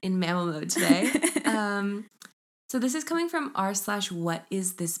 We're in mammal mode today. So this is coming from r/what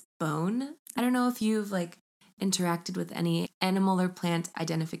is this bone? I don't know if you've like interacted with any animal or plant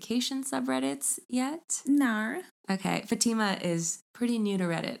identification subreddits yet. Nar. Okay, Fatima is pretty new to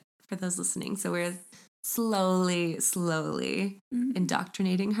Reddit for those listening, so we're slowly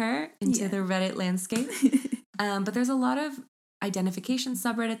indoctrinating her into the Reddit landscape. But there's a lot of identification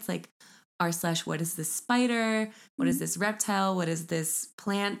subreddits like r/what is this spider? What is this reptile? What is this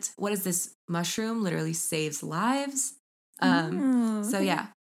plant? What is this mushroom? Literally saves lives. So yeah.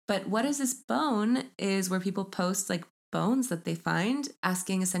 But what is this bone is where people post like bones that they find,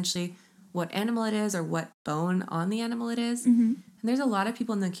 asking essentially what animal it is or what bone on the animal it is. Mm-hmm. And there's a lot of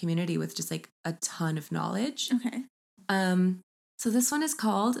people in the community with just like a ton of knowledge. Okay. So this one is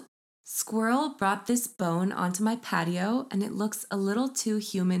called Squirrel Brought This Bone Onto My Patio and It Looks a Little Too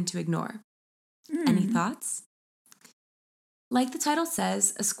Human to Ignore. Any thoughts? Like the title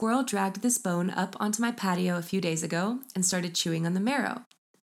says, a squirrel dragged this bone up onto my patio a few days ago and started chewing on the marrow.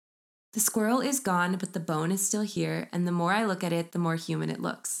 The squirrel is gone, but the bone is still here, and the more I look at it, the more human it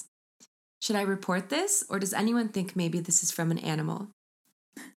looks. Should I report this, or does anyone think maybe this is from an animal?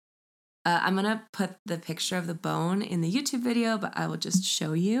 I'm going to put the picture of the bone in the YouTube video, but I will just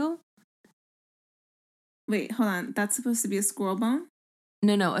show you. Wait, hold on. That's supposed to be a squirrel bone?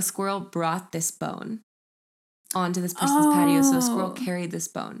 No, a squirrel brought this bone onto this person's patio, so a squirrel carried this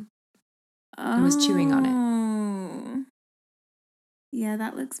bone and was chewing on it. Yeah,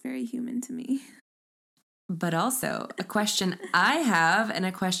 that looks very human to me. But also, a question I have and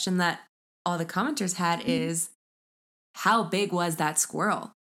a question that all the commenters had is, how big was that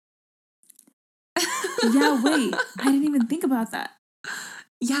squirrel? Yeah, wait. I didn't even think about that.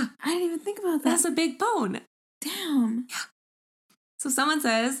 Yeah. I didn't even think about that. That's a big bone. Damn. Yeah. So someone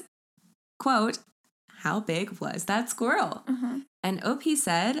says, quote, how big was that squirrel? And OP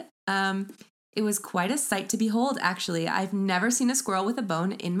said, it was quite a sight to behold, actually. I've never seen a squirrel with a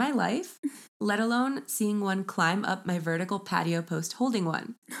bone in my life, let alone seeing one climb up my vertical patio post holding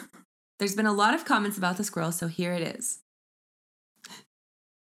one. There's been a lot of comments about the squirrel, so here it is.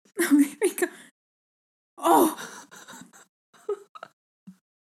 Oh, here we go. Oh!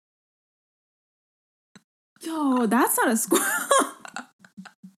 Yo, that's not a squirrel.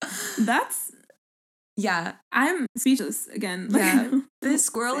 That's... Yeah. I'm speechless again. Yeah. This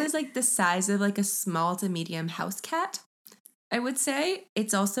squirrel is like the size of like a small to medium house cat, I would say.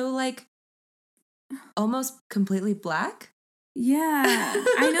 It's also like almost completely black. Yeah,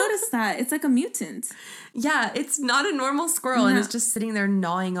 I noticed that. It's like a mutant. Yeah, it's not a normal squirrel and it's just sitting there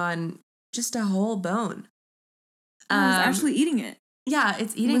gnawing on just a whole bone. Oh, it's actually eating it. Yeah,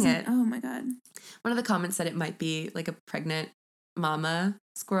 it's eating it. Oh my God. One of the comments said it might be like a pregnant mama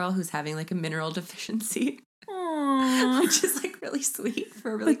squirrel who's having like a mineral deficiency. Aww. Which is like really sweet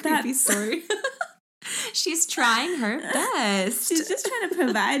for a really creepy story. She's trying her best. She's just trying to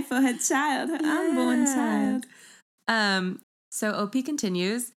provide for her child, her unborn child. So OP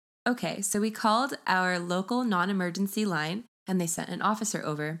continues, okay, so we called our local non-emergency line and they sent an officer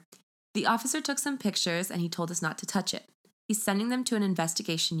over. The officer took some pictures and he told us not to touch it. He's sending them to an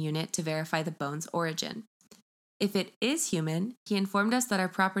investigation unit to verify the bone's origin. If it is human, he informed us that our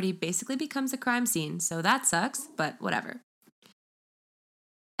property basically becomes a crime scene, so that sucks, but whatever.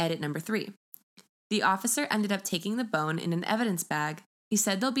 Edit number 3. The officer ended up taking the bone in an evidence bag. He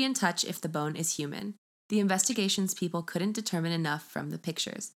said they'll be in touch if the bone is human. The investigations people couldn't determine enough from the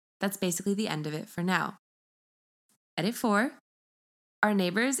pictures. That's basically the end of it for now. Edit 4. Our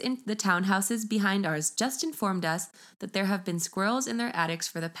neighbors in the townhouses behind ours just informed us that there have been squirrels in their attics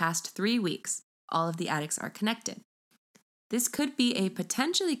for the past 3 weeks. All of the attics are connected. This could be a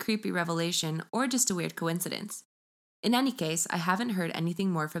potentially creepy revelation or just a weird coincidence. In any case, I haven't heard anything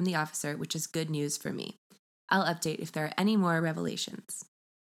more from the officer, which is good news for me. I'll update if there are any more revelations.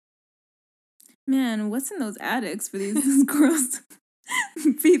 Man, what's in those attics for these girls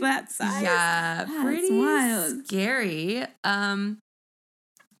to be that size? Yeah, That's pretty wild. scary.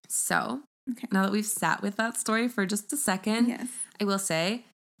 So Okay. now that we've sat with that story for just a second, Yes. I will say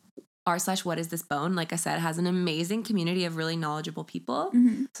r/what is this bone, like I said, has an amazing community of really knowledgeable people.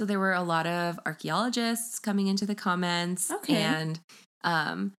 Mm-hmm. So there were a lot of archaeologists coming into the comments. Okay. And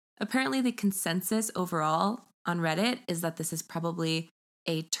apparently the consensus overall on Reddit is that this is probably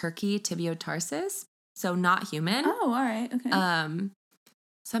a turkey tibiotarsus, so not human. Oh, all right. Okay.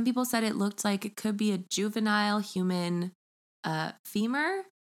 Some people said it looked like it could be a juvenile human femur,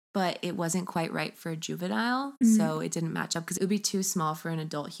 but it wasn't quite right for a juvenile, so it didn't match up because it would be too small for an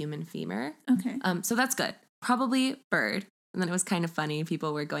adult human femur. Okay. So that's good. Probably bird. And then it was kind of funny.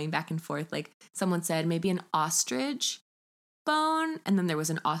 People were going back and forth. Like someone said maybe an ostrich bone, and then there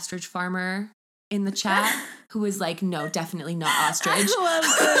was an ostrich farmer in the chat who was like, no, definitely not ostrich.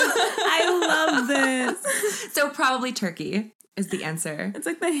 I love this. So probably turkey is the answer. It's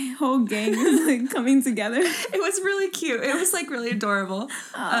like the whole gang is like coming together. It was really cute. It was like really adorable.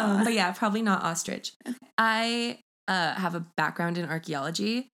 But yeah, probably not ostrich. Okay. I have a background in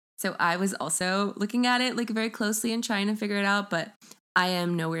archaeology, so I was also looking at it like very closely and trying to figure it out, but I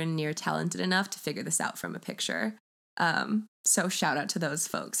am nowhere near talented enough to figure this out from a picture. So shout out to those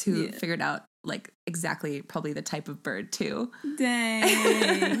folks who figured out like exactly probably the type of bird too.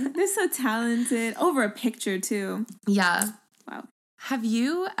 Dang. They're so talented. Over a picture too. Yeah. Wow. Have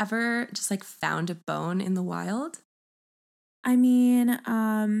you ever just like found a bone in the wild? I mean,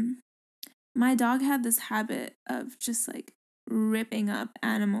 my dog had this habit of just like ripping up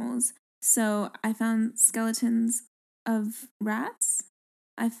animals. So I found skeletons of rats.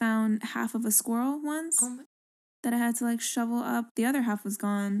 I found half of a squirrel once that I had to like shovel up. The other half was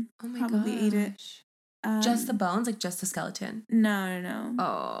gone. Oh my Probably ate it. Just the bones, like just the skeleton? No.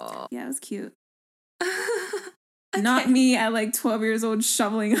 Oh. Yeah, it was cute. Okay. Not me at like 12 years old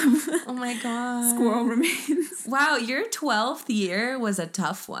shoveling up oh my god squirrel remains. Wow, your 12th year was a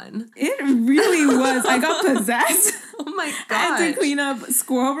tough one. It really was. I got possessed. Oh my god. I had to clean up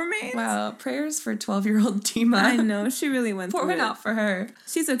squirrel remains. Wow, prayers for 12-year-old Tima. I know, she really went through it. Pour one out for her.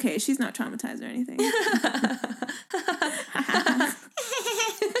 She's okay. She's not traumatized or anything.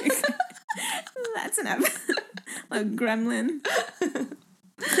 That's enough. A gremlin.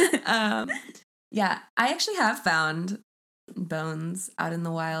 Yeah, I actually have found bones out in the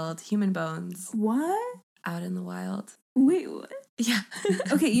wild. Human bones. What? Out in the wild. Wait, what? Yeah.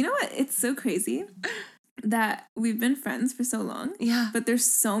 Okay, you know what? It's so crazy that we've been friends for so long. Yeah. But there's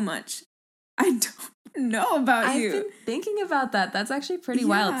so much I don't know about you. I've been thinking about that. That's actually pretty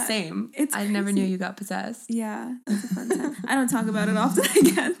wild. Same. I never knew you got possessed. Yeah, that's a fun time. I don't talk about it often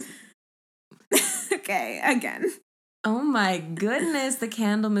again. Okay, again. Oh my goodness, the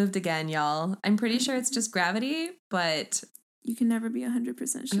candle moved again, y'all. I'm pretty sure it's just gravity, but you can never be 100%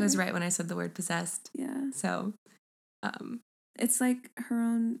 sure. I was right when I said the word possessed. Yeah. So, it's like her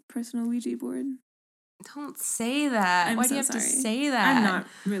own personal Ouija board. Don't say that. Why do you have to say that? I'm not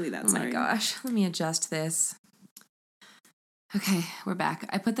really that sorry. Oh my gosh. Let me adjust this. Okay, we're back.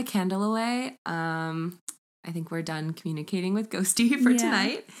 I put the candle away. I think we're done communicating with Ghosty for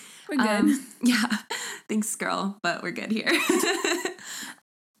tonight. We're good. Yeah. Thanks, girl. But we're good here.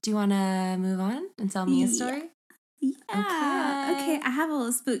 Do you want to move on and tell me a story? Yeah. Okay, I have a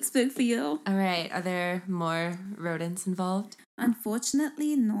little spook for you. All right. Are there more rodents involved?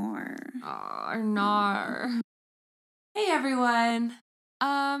 Unfortunately, no. Oh, no. Hey, everyone.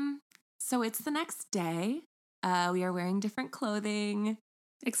 So it's the next day. We are wearing different clothing.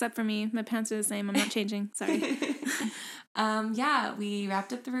 Except for me. My pants are the same. I'm not changing. Sorry. Yeah, we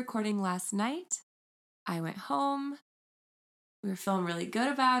wrapped up the recording last night. I went home. We were feeling really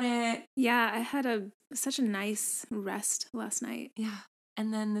good about it. Yeah, I had such a nice rest last night. Yeah.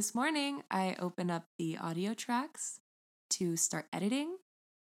 And then this morning, I opened up the audio tracks to start editing.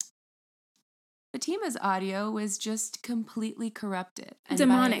 Fatima's audio was just completely corrupted. And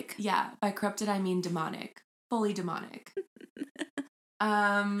demonic. By corrupted, I mean demonic. Fully demonic.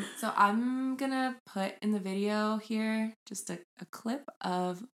 So I'm gonna put in the video here just a clip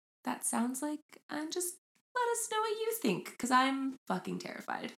of that sounds like, and just let us know what you think, because I'm fucking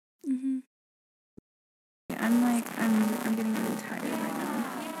terrified. Mm-hmm. I'm getting really tired right now.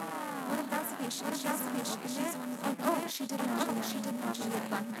 She did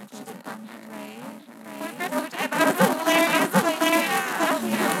bun her, right?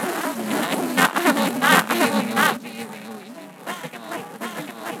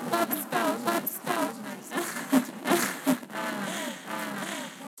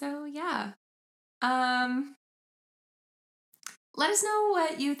 Let us know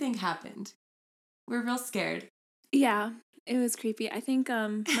what you think happened. We're real scared. Yeah, it was creepy. I think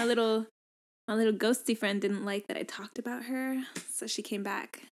my little ghosty friend didn't like that I talked about her, so she came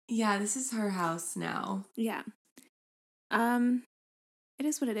back. Yeah, this is her house now. Yeah. It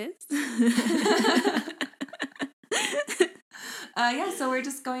is what it is. Yeah, so we're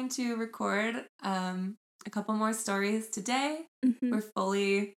just going to record a couple more stories today. Mhm. We're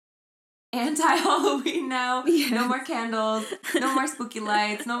fully anti-Halloween now. Yes. No more candles, no more spooky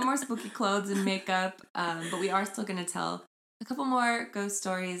lights, no more spooky clothes and makeup. But we are still going to tell a couple more ghost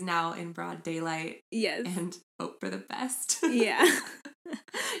stories now in broad daylight Yes. and hope for the best. Yeah.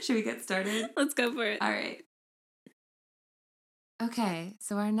 Should we get started? Let's go for it. All right. Okay,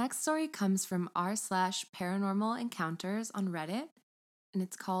 so our next story comes from r/paranormal encounters on Reddit, and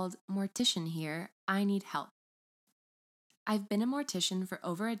it's called Mortician Here, I Need Help. I've been a mortician for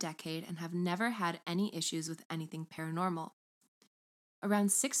over a decade and have never had any issues with anything paranormal.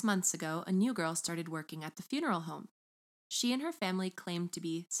 Around 6 months ago, a new girl started working at the funeral home. She and her family claim to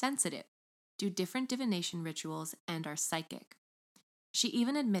be sensitive, do different divination rituals, and are psychic. She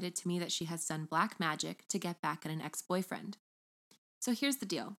even admitted to me that she has done black magic to get back at an ex-boyfriend. So here's the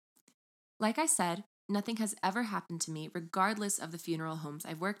deal. Like I said, nothing has ever happened to me regardless of the funeral homes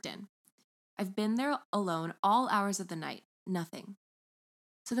I've worked in. I've been there alone all hours of the night, nothing.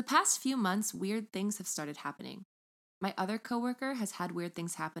 So the past few months, weird things have started happening. My other coworker has had weird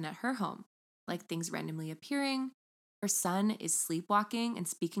things happen at her home, like things randomly appearing, her son is sleepwalking and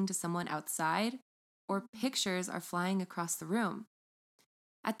speaking to someone outside, or pictures are flying across the room.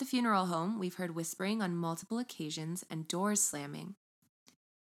 At the funeral home, we've heard whispering on multiple occasions and doors slamming.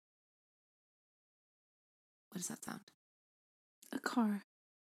 What does that sound? A car.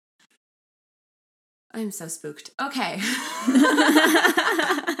 I'm so spooked. Okay.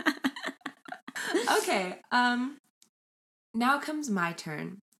 Okay. Now comes my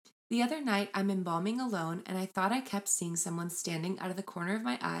turn. The other night, I'm embalming alone, and I thought I kept seeing someone standing out of the corner of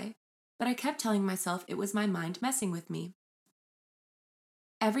my eye, but I kept telling myself it was my mind messing with me.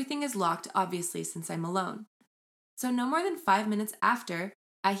 Everything is locked, obviously, since I'm alone. So no more than 5 minutes after,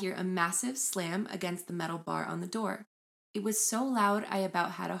 I hear a massive slam against the metal bar on the door. It was so loud I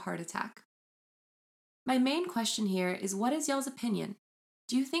about had a heart attack. My main question here is, what is y'all's opinion?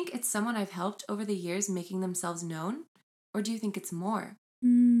 Do you think it's someone I've helped over the years making themselves known? Or do you think it's more?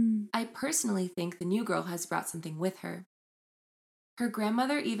 I personally think the new girl has brought something with her. Her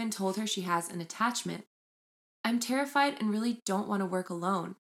grandmother even told her she has an attachment. I'm terrified and really don't want to work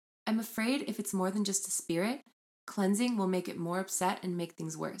alone. I'm afraid if it's more than just a spirit, cleansing will make it more upset and make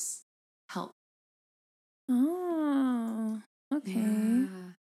things worse. Help. Oh, okay.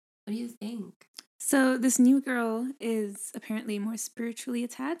 Yeah. What do you think? So this new girl is apparently more spiritually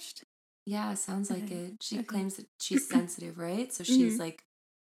attached. Yeah, sounds like Okay. it. She Okay. claims that she's sensitive, right? So she's like,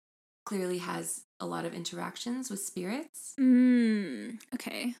 clearly has a lot of interactions with spirits.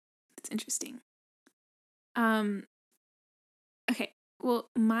 Okay. That's interesting. Okay. Well,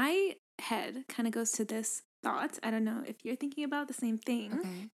 my head kind of goes to this thought. I don't know if you're thinking about the same thing.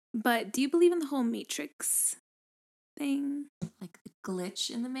 Okay. But do you believe in the whole Matrix thing? Like the glitch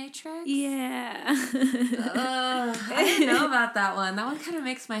in the Matrix? Yeah. I don't know about that one. That one kind of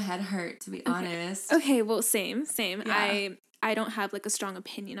makes my head hurt, to be honest. Okay, well, same. Yeah. I don't have like a strong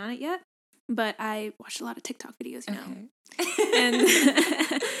opinion on it yet, but I watched a lot of TikTok videos, you know.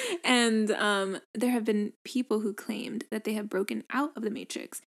 And there have been people who claimed that they have broken out of the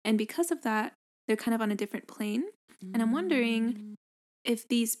Matrix, and because of that, they're kind of on a different plane. And I'm wondering if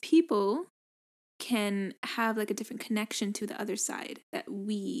these people can have like a different connection to the other side that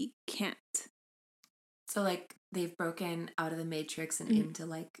we can't. So like they've broken out of the Matrix and into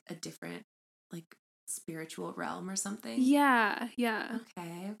like a different like spiritual realm or something? Yeah.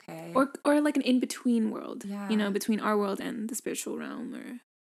 Okay. Or like an in-between world. Yeah. You know, between our world and the spiritual realm or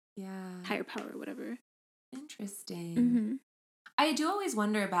yeah. higher power or whatever. Interesting. I do always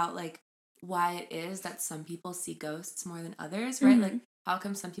wonder about like why it is that some people see ghosts more than others, right? Like how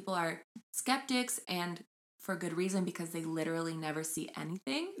come some people are skeptics and for good reason because they literally never see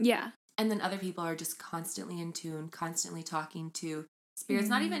anything? Yeah. And then other people are just constantly in tune, constantly talking to spirits,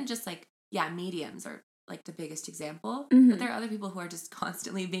 not even just like, mediums are like the biggest example, but there are other people who are just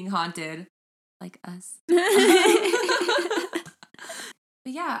constantly being haunted, like us. But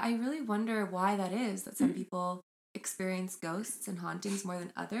yeah, I really wonder why that is, that some people experience ghosts and hauntings more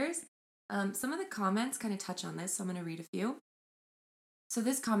than others. Some of the comments kind of touch on this, so I'm going to read a few. So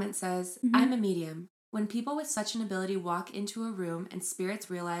this comment says, I'm a medium. When people with such an ability walk into a room and spirits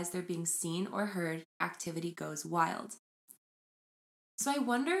realize they're being seen or heard, activity goes wild. So I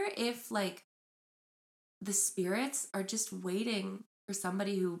wonder if, like, the spirits are just waiting for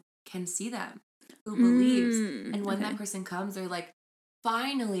somebody who can see them, who believes. And when that person comes, they're like,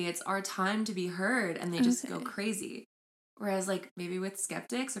 finally, it's our time to be heard. And they just go crazy. Whereas like maybe with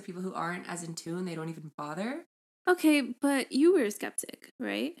skeptics or people who aren't as in tune, they don't even bother. Okay, but you were a skeptic,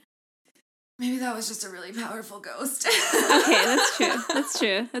 right? Maybe that was just a really powerful ghost. Okay, that's true. That's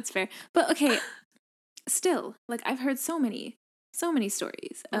true. That's fair. But okay, still, like I've heard so many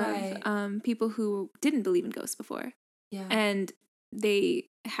stories of people who didn't believe in ghosts before. Yeah. And they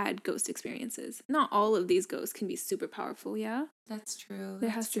had ghost experiences. Not all of these ghosts can be super powerful, yeah? That's true.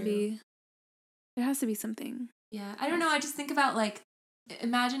 There has to be something. Yeah. I don't know. I just think about like,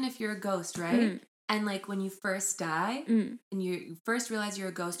 imagine if you're a ghost, right? And like when you first die and you first realize you're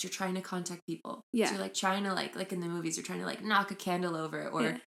a ghost, you're trying to contact people. Yeah. So you're like trying to like in the movies, you're trying to like knock a candle over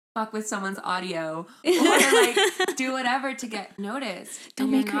or fuck with someone's audio or like do whatever to get noticed.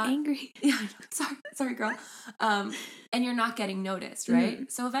 Don't make her angry. Yeah, sorry, girl. And you're not getting noticed, right?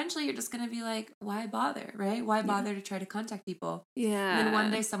 So eventually you're just gonna be like, why bother, right? Why bother to try to contact people? Yeah. And then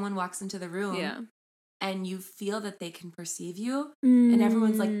one day someone walks into the room. Yeah. And you feel that they can perceive you. And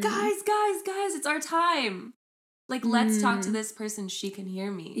everyone's like, guys, it's our time. Like, let's talk to this person. She can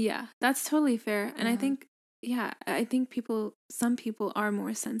hear me. Yeah, that's totally fair. And I think some people are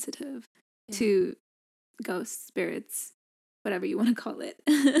more sensitive to ghosts, spirits, whatever you want to call it.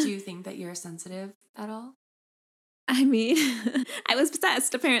 Do you think that you're sensitive at all? I mean, I was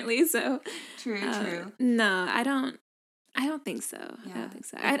possessed apparently, so. True. No, I don't think so. Yeah. I don't think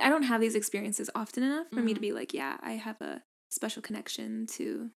so. I don't have these experiences often enough for me to be like, yeah, I have a special connection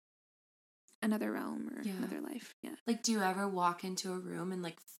to another realm or another life. Yeah. Like, do you ever walk into a room and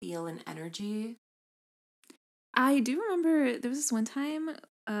like feel an energy? I do remember there was this one time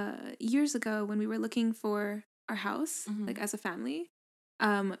years ago when we were looking for our house, like as a family.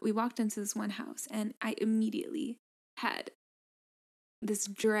 We walked into this one house and I immediately had this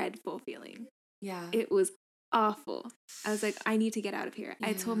dreadful feeling. Yeah. It was awful. I was like, I need to get out of here.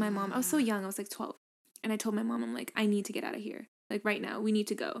 I told my mom, I was so young, I was like 12. And I told my mom, I'm like, I need to get out of here. Like right now, we need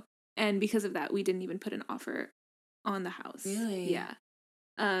to go. And because of that, we didn't even put an offer on the house. Really? Yeah.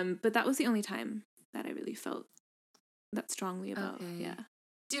 But that was the only time that I really felt that strongly about. Okay. Yeah.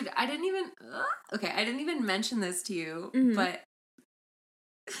 Dude, I didn't even mention this to you, but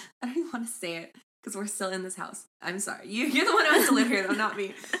I don't even want to say it because we're still in this house. I'm sorry. You're the one who has to live here though, not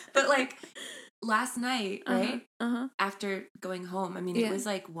me. But like, last night, right? After going home, I mean, it was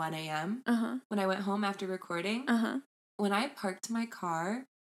like 1 a.m. When I went home after recording. When I parked my car,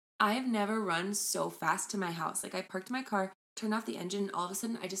 I have never run so fast to my house. Like, I parked my car, turned off the engine, and all of a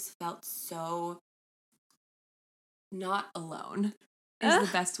sudden, I just felt so not alone is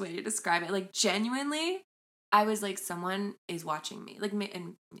the best way to describe it. Like, genuinely, I was like, someone is watching me. Like,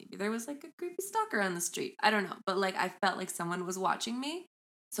 and maybe there was like a creepy stalker on the street. I don't know. But like, I felt like someone was watching me.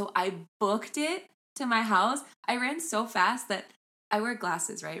 So I booked it to my house. I ran so fast that I wear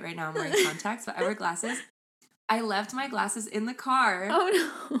glasses, right? Right now I'm wearing contacts, but I wear glasses. I left my glasses in the car.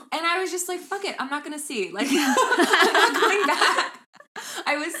 Oh no. And I was just like, fuck it. I'm not going to see. Like, I'm not going back.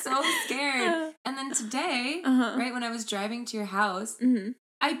 I was so scared. And then today, right, when I was driving to your house,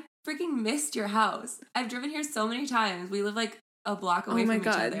 I freaking missed your house. I've driven here so many times. We live like a block away from each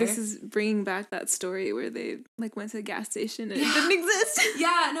other. Oh my God, this is bringing back that story where they like went to a gas station and it didn't exist.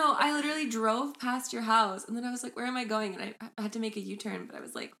 Yeah, no, I literally drove past your house and then I was like, where am I going? And I had to make a U-turn, but I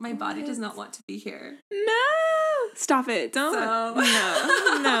was like, my body does not want to be here. No! Stop it. Don't.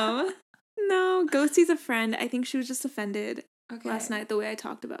 No. Ghostie's a friend. I think she was just offended last night the way I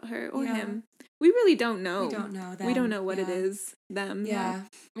talked about her or him. We really don't know. We don't know them. We don't know what it is. Them. Yeah.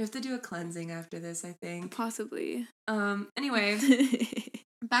 We have to do a cleansing after this, I think. Possibly. Anyway,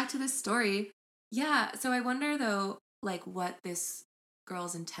 back to this story. Yeah, so I wonder though, like what this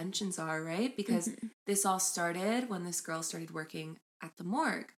girl's intentions are, right? Because this all started when this girl started working at the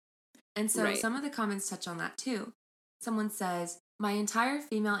morgue. And so some of the comments touch on that too. Someone says, my entire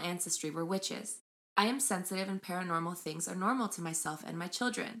female ancestry were witches. I am sensitive and paranormal things are normal to myself and my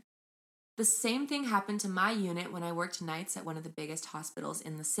children. The same thing happened to my unit when I worked nights at one of the biggest hospitals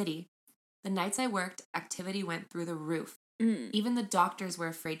in the city. The nights I worked, activity went through the roof. Even the doctors were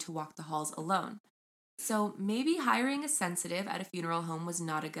afraid to walk the halls alone. So maybe hiring a sensitive at a funeral home was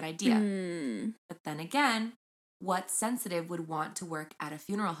not a good idea. But then again, what sensitive would want to work at a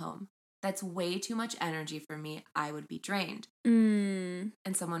funeral home? That's way too much energy for me. I would be drained. And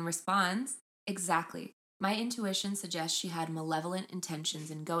someone responds, exactly. My intuition suggests she had malevolent intentions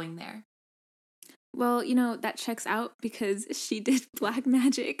in going there. Well, you know, that checks out because she did black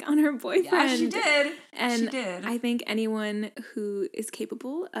magic on her boyfriend. Yeah, she did. And she did. I think anyone who is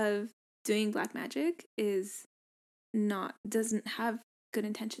capable of doing black magic doesn't have good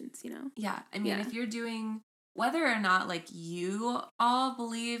intentions, you know? Yeah. I mean, Yeah. if you're doing, whether or not like you all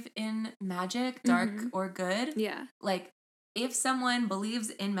believe in magic, dark or good, Yeah. like if someone believes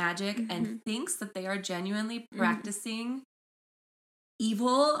in magic and thinks that they are genuinely practicing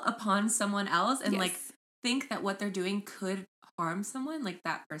evil upon someone else and like think that what they're doing could harm someone, like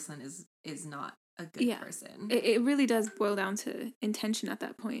that person is not a good person. It really does boil down to intention at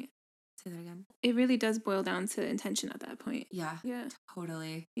that point. Say that again. It really does boil down to intention at that point. Yeah. Yeah.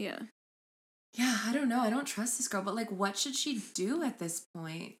 Totally. Yeah. Yeah, I don't know. I don't trust this girl, but like what should she do at this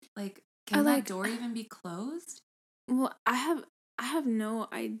point? Like, can that door even be closed? Well, I have no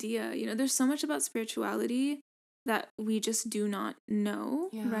idea. You know, there's so much about spirituality that we just do not know,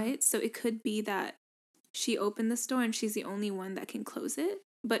 right? So it could be that she opened this door and she's the only one that can close it.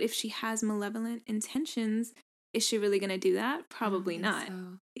 But if she has malevolent intentions, is she really going to do that? Probably not.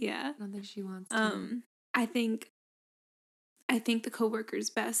 So. Yeah. I don't think she wants to. I think the coworker's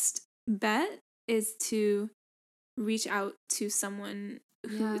best bet is to reach out to someone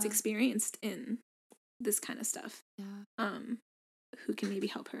who is experienced in this kind of stuff. Yeah. Who can maybe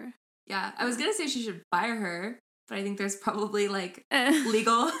help her. Yeah. I was gonna say she should fire her, but I think there's probably like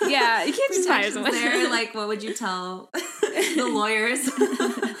legal yeah, you can't just fire someone there. Like, what would you tell the lawyers?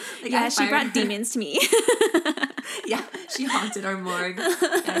 Like, yeah, she brought demons to me. Yeah, she haunted our morgue. Yeah,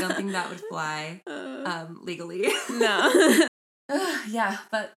 I don't think that would fly legally. No. Yeah,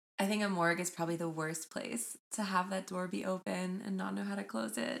 but I think a morgue is probably the worst place to have that door be open and not know how to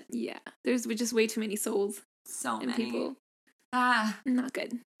close it. Yeah, there's just way too many souls. So and many people. Not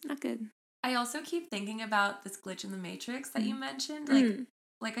good. Not good. I also keep thinking about this glitch in the Matrix that you mentioned.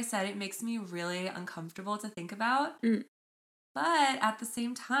 Like I said, it makes me really uncomfortable to think about. But at the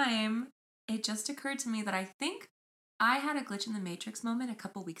same time, it just occurred to me that I think I had a glitch in the Matrix moment a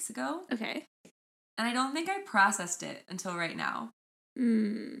couple weeks ago. Okay. And I don't think I processed it until right now.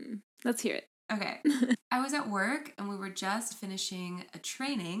 Let's hear it. Okay. I was at work and we were just finishing a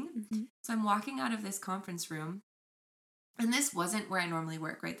training. So I'm walking out of this conference room. And this wasn't where I normally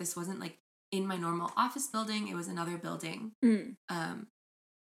work, right? This wasn't like in my normal office building. It was another building. That's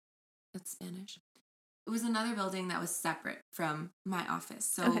Spanish. It was another building that was separate from my office.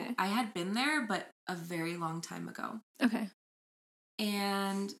 So I had been there, but a very long time ago. Okay.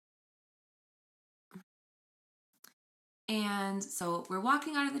 And so we're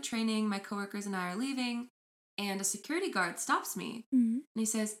walking out of the training. My coworkers and I are leaving. And a security guard stops me. And he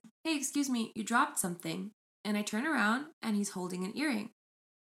says, "Hey, excuse me, you dropped something." And I turn around and he's holding an earring.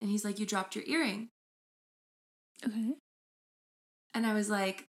 And he's like, "You dropped your earring." Okay. And I was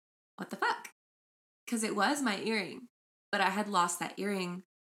like, what the fuck? Because it was my earring. But I had lost that earring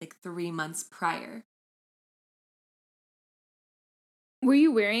like 3 months prior. Were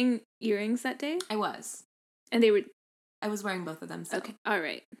you wearing earrings that day? I was. And I was wearing both of them. So. Okay. All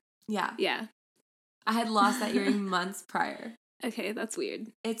right. Yeah. Yeah. I had lost that earring months prior. Okay, that's weird.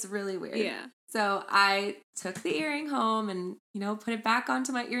 It's really weird. Yeah. So I took the earring home and, put it back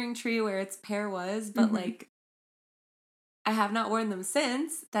onto my earring tree where its pair was. But, like, I have not worn them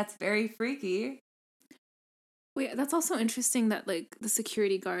since. That's very freaky. Wait, that's also interesting that, like, the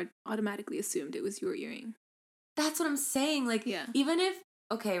security guard automatically assumed it was your earring. That's what I'm saying. Like, even if,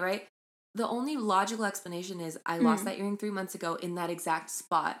 okay, right? The only logical explanation is I lost that earring 3 months ago in that exact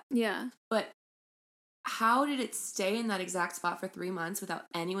spot. Yeah. But how did it stay in that exact spot for 3 months without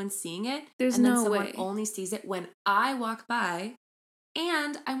anyone seeing it? There's and then no someone way. only sees it when I walk by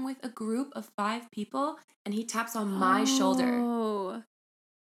and I'm with a group of 5 people and he taps on my shoulder. Oh.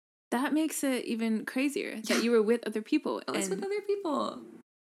 That makes it even crazier that you were with other people. I was with other people.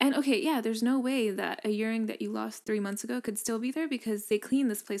 And okay, yeah, there's no way that a earring that you lost 3 months ago could still be there because they clean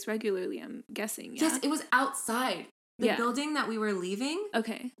this place regularly, I'm guessing. Yeah? Yes, it was outside. The building that we were leaving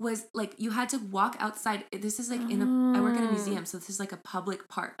was like you had to walk outside. This is like I work in a museum, so this is like a public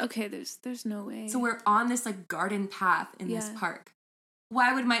park. Okay, there's no way. So we're on this like garden path in this park.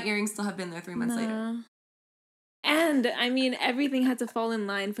 Why would my earring still have been there 3 months later? And I mean, everything had to fall in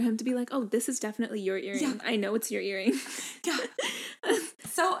line for him to be like, "Oh, this is definitely your earring. Yeah. I know it's your earring." Yeah.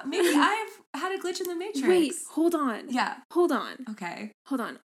 So maybe I've had a glitch in the Matrix. Wait, hold on. Yeah. Hold on. Okay. Hold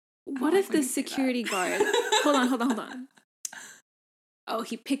on. What if the security guard... Hold on. Oh,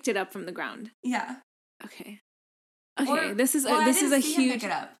 he picked it up from the ground. Yeah. Okay. This is a huge... Pick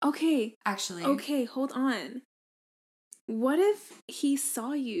it up. Okay. Actually. Okay, hold on. What if he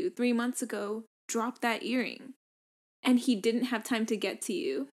saw you 3 months ago drop that earring and he didn't have time to get to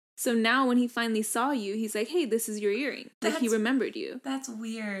you? So now when he finally saw you, he's like, "Hey, this is your earring." Like, he remembered you. That's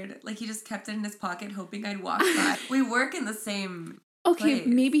weird. Like, he just kept it in his pocket hoping I'd walk by. We work in the same Okay, place.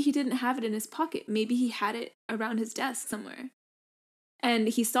 maybe he didn't have it in his pocket. Maybe he had it around his desk somewhere. And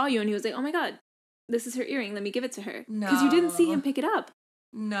he saw you and he was like, oh my God, this is her earring. Let me give it to her. Because you didn't see him No. pick it up.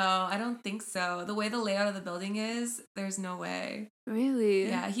 No, I don't think so. The way the layout of the building is, there's no way. Really?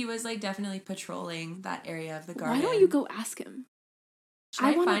 Yeah, he was like definitely patrolling that area of the garden. Why don't you go ask him? Should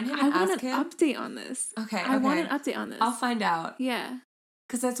I find him and ask want an him? update on this. Okay, I want an okay. update on this. I'll find out. Yeah.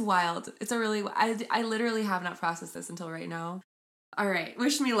 Because that's wild. It's a really... I literally have not processed this until right now. All right.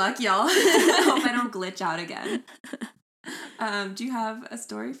 Wish me luck, y'all. Hope I don't glitch out again. Do you have a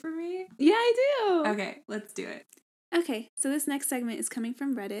story for me? Yeah, I do. Okay, let's do it. Okay, so this next segment is coming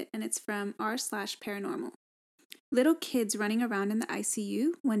from Reddit, and it's from r/paranormal. Little kids running around in the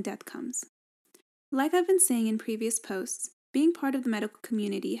ICU when death comes. Like I've been saying in previous posts, being part of the medical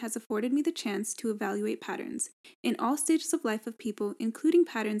community has afforded me the chance to evaluate patterns in all stages of life of people, including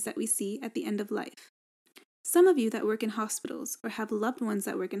patterns that we see at the end of life. Some of you that work in hospitals, or have loved ones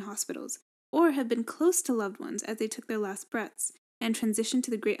that work in hospitals, or have been close to loved ones as they took their last breaths and transitioned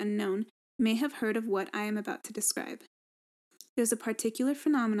to the great unknown, may have heard of what I am about to describe. There's a particular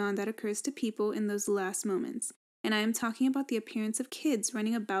phenomenon that occurs to people in those last moments, and I am talking about the appearance of kids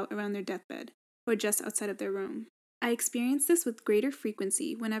running about around their deathbed, or just outside of their room. I experience this with greater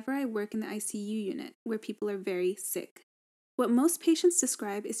frequency whenever I work in the ICU unit, where people are very sick. What most patients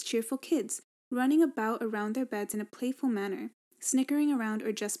describe is cheerful kids running about around their beds in a playful manner, snickering around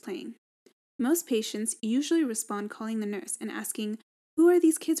or just playing. Most patients usually respond calling the nurse and asking, "Who are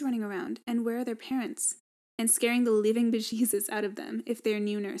these kids running around, and where are their parents?" and scaring the living bejesus out of them if they are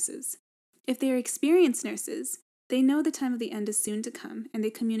new nurses. If they are experienced nurses, they know the time of the end is soon to come, and they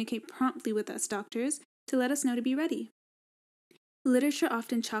communicate promptly with us doctors to let us know to be ready. Literature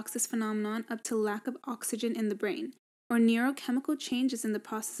often chalks this phenomenon up to lack of oxygen in the brain, or neurochemical changes in the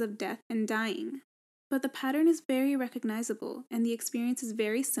process of death and dying. But the pattern is very recognizable, and the experience is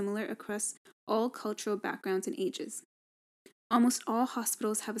very similar across all cultural backgrounds and ages. Almost all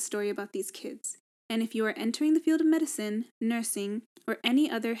hospitals have a story about these kids, and if you are entering the field of medicine, nursing, or any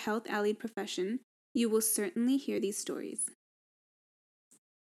other health-allied profession, you will certainly hear these stories.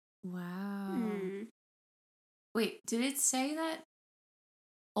 Wow. Wait, did it say that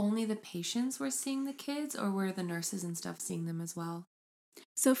only the patients were seeing the kids, or were the nurses and stuff seeing them as well?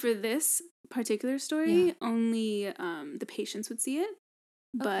 So for this particular story, only the patients would see it.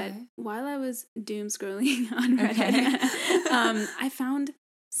 But while I was doom scrolling on Reddit, I found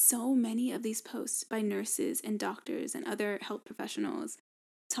so many of these posts by nurses and doctors and other health professionals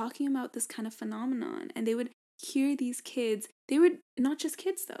talking about this kind of phenomenon. And they would hear these kids. They would, not just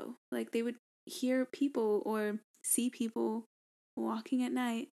kids though, like they would hear people or see people walking at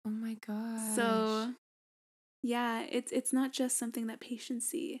night. Oh my gosh. So yeah, it's not just something that patients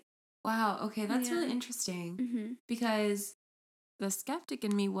see. Wow, okay, that's really interesting. Because the skeptic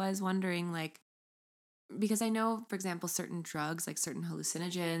in me was wondering, like, because I know, for example, certain drugs, like certain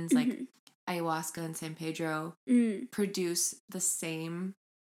hallucinogens, like ayahuasca and San Pedro, produce the same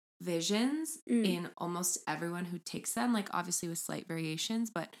visions in almost everyone who takes them, like obviously with slight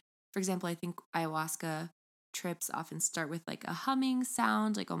variations. But for example, I think ayahuasca trips often start with like a humming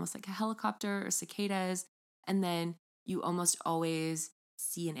sound, like almost like a helicopter or cicadas. And then you almost always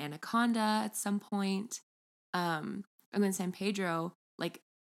see an anaconda at some point. And then San Pedro, like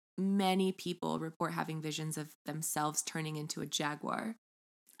many people report having visions of themselves turning into a jaguar,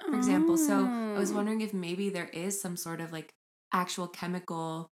 for example. So I was wondering if maybe there is some sort of like actual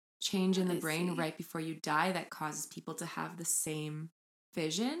chemical change in the brain right before you die that causes people to have the same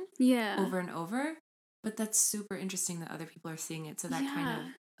vision over and over. But that's super interesting that other people are seeing it. So that kind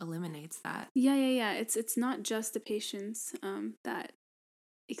of eliminates that. Yeah. It's not just the patients that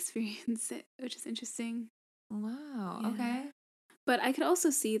experience it, which is interesting. Wow. Okay. But I could also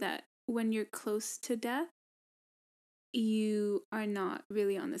see that when you're close to death, you are not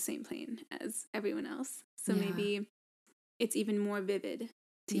really on the same plane as everyone else. So maybe it's even more vivid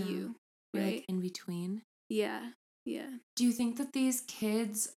to you, You're right? like in between. Yeah. Do you think that these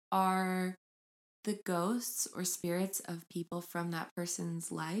kids are the ghosts or spirits of people from that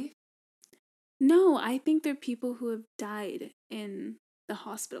person's life? No, I think they're people who have died in the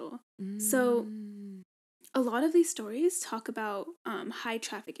hospital. So a lot of these stories talk about high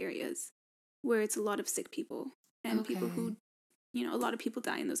traffic areas where it's a lot of sick people and people who, a lot of people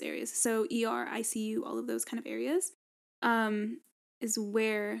die in those areas. So ER, ICU, all of those kind of areas is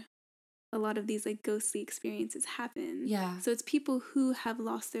where a lot of these like ghostly experiences happen. Yeah. So it's people who have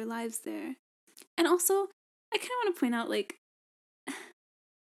lost their lives there. And also, I kind of want to point out like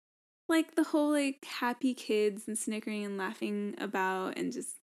the whole like happy kids and snickering and laughing about and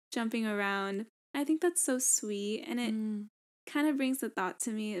just jumping around. I think that's so sweet, and it kind of brings the thought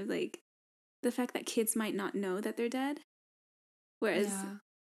to me of like the fact that kids might not know that they're dead, whereas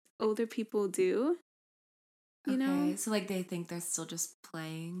older people do. You know? So like they think they're still just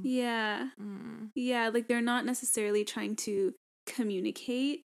playing. Yeah. Yeah, like they're not necessarily trying to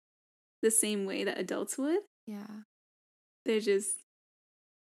communicate the same way that adults would. Yeah. They're just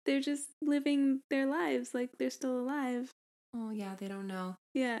living their lives like they're still alive. Oh yeah, they don't know.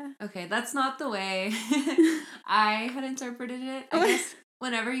 Yeah. Okay, that's not the way I had interpreted it. I guess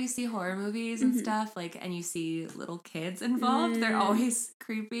whenever you see horror movies and stuff, like, and you see little kids involved, they're always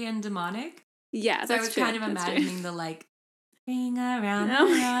creepy and demonic. Yeah, so I was kind of imagining the like ring around the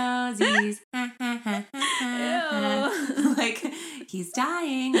rosies, like he's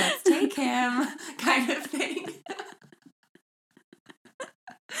dying, let's take him, kind of thing.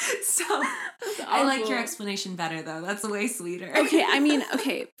 So I liked your explanation better though. That's way sweeter. Okay, I mean,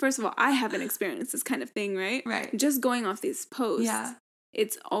 first of all, I haven't experienced this kind of thing, right? Right. Just going off these posts, yeah,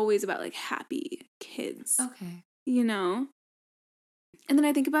 it's always about like happy kids. Okay. You know? And then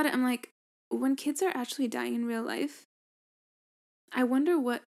I think about it, I'm like, when kids are actually dying in real life, I wonder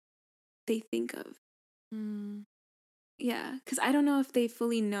what they think of. Yeah, because I don't know if they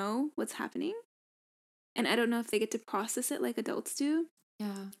fully know what's happening. And I don't know if they get to process it like adults do.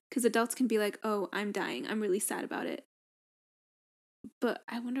 Yeah. Because adults can be like, oh, I'm dying. I'm really sad about it. But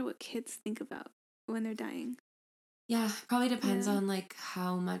I wonder what kids think about when they're dying. Yeah, probably depends on like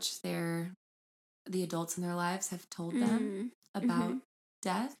how much the adults in their lives have told them about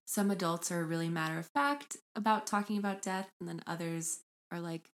death. Some adults are really matter of fact about talking about death, and then others are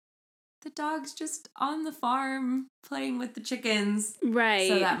like, the dog's just on the farm playing with the chickens. Right.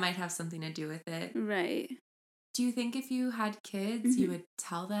 So that might have something to do with it. Right. Do you think if you had kids, you would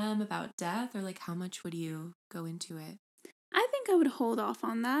tell them about death, or like how much would you go into it? I think I would hold off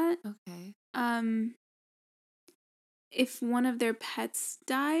on that. Okay. If one of their pets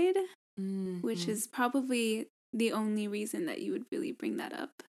died, which is probably the only reason that you would really bring that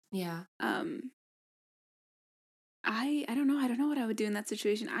up. Yeah. I don't know. I don't know what I would do in that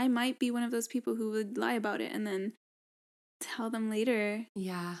situation. I might be one of those people who would lie about it and then tell them later.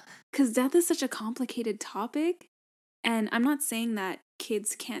 Yeah. Because death is such a complicated topic. And I'm not saying that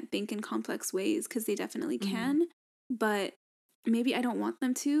kids can't think in complex ways, because they definitely can. But maybe I don't want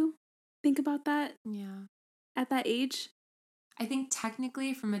them to think about that at that age. I think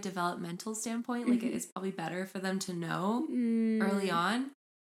technically from a developmental standpoint, like it is probably better for them to know early on,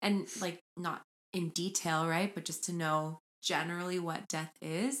 and like not in detail, right? But just to know generally what death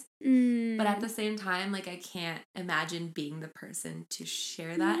is. But at the same time, like I can't imagine being the person to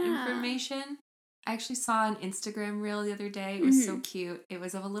share that information. I actually saw an Instagram reel the other day. It was so cute. It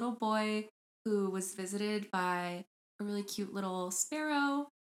was of a little boy who was visited by a really cute little sparrow.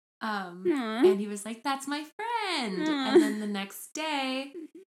 And he was like, that's my friend. And then the next day,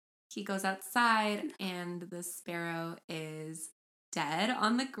 he goes outside and the sparrow is dead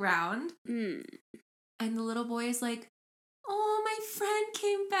on the ground. And the little boy is like, oh, my friend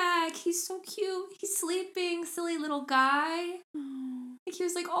came back. He's so cute. He's sleeping, silly little guy. Like he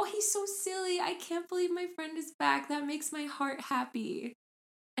was like, oh, he's so silly. I can't believe my friend is back. That makes my heart happy.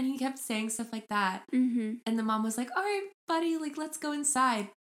 And he kept saying stuff like that. And the mom was like, all right, buddy, like, let's go inside.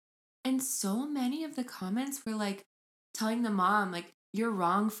 And so many of the comments were like telling the mom, like, you're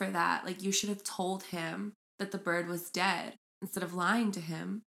wrong for that. Like, you should have told him that the bird was dead instead of lying to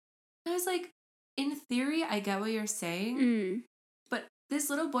him. And I was like, in theory, I get what you're saying. But this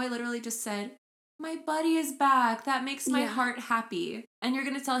little boy literally just said, my buddy is back. That makes my heart happy. And you're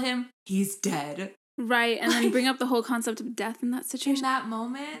going to tell him he's dead. Right. And then bring up the whole concept of death in that situation. In that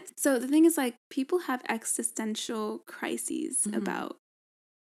moment. So the thing is, like, people have existential crises about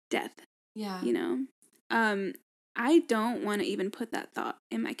death. Yeah. You know? I don't want to even put that thought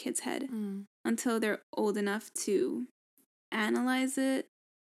in my kid's head until they're old enough to analyze it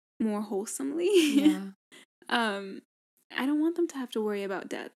more wholesomely. Yeah. I don't want them to have to worry about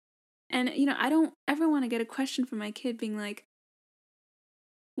death. And, you know, I don't ever want to get a question from my kid being like,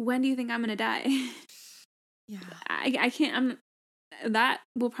 when do you think I'm going to die? Yeah. I can't, that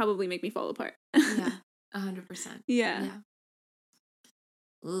will probably make me fall apart. Yeah. 100%. Yeah.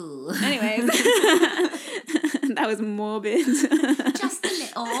 Ooh. Anyways. That was morbid. Just a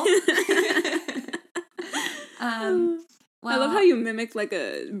little. Well, I love how you mimic like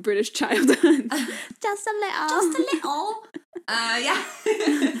a British child. Just a little. Just a little. Yeah.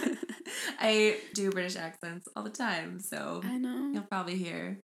 I do British accents all the time, so I know. You'll probably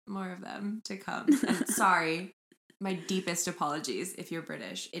hear more of them to come. And sorry, my deepest apologies if you're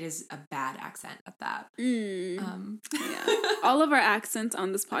British. It is a bad accent at that. Yeah. All of our accents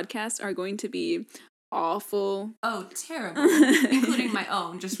on this podcast are going to be awful. Oh, terrible. Including my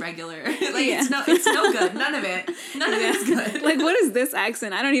own, just regular. Like, it's no good. None of it. None of it's good. Like, what is this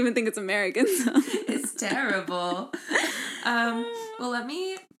accent? I don't even think it's American. So. It's terrible. Well, let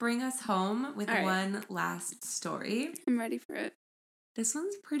me bring us home with one last story. I'm ready for it. This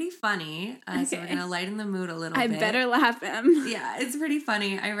one's pretty funny, so we're going to lighten the mood a little bit. I better laugh, Em. Yeah, it's pretty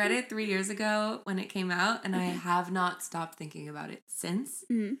funny. I read it 3 years ago when it came out, and I have not stopped thinking about it since.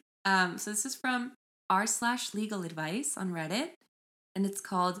 Mm-hmm. So this is from r/legal advice on Reddit, and it's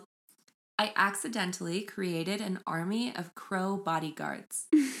called, I accidentally created an army of crow bodyguards.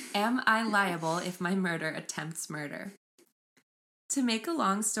 Am I liable if my murder attempts murder? To make a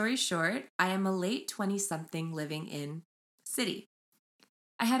long story short, I am a late 20-something living in city.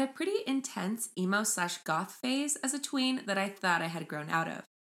 I had a pretty intense emo/goth phase as a tween that I thought I had grown out of.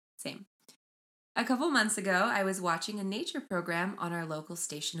 Same. A couple months ago, I was watching a nature program on our local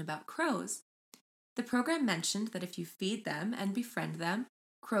station about crows. The program mentioned that if you feed them and befriend them,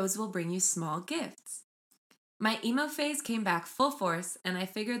 crows will bring you small gifts. My emo phase came back full force, and I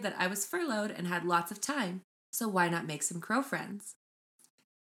figured that I was furloughed and had lots of time, so why not make some crow friends?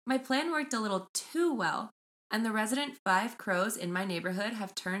 My plan worked a little too well, and the resident 5 crows in my neighborhood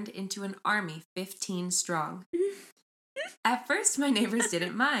have turned into an army 15 strong. At first, my neighbors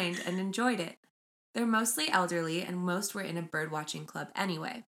didn't mind and enjoyed it. They're mostly elderly, and most were in a birdwatching club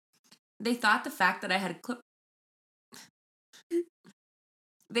anyway. They thought the fact that I had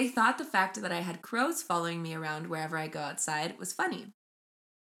crows following me around wherever I go outside was funny.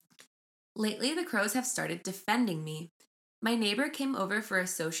 Lately, the crows have started defending me. My neighbor came over for a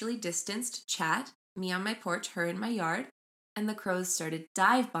socially distanced chat, me on my porch, her in my yard, and the crows started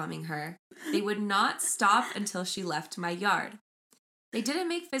dive bombing her. They would not stop until she left my yard. They didn't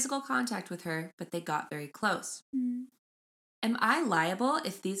make physical contact with her, but they got very close. Mm. Am I liable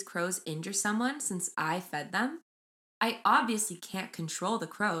if these crows injure someone since I fed them? I obviously can't control the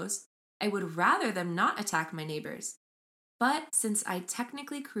crows. I would rather them not attack my neighbors. But since I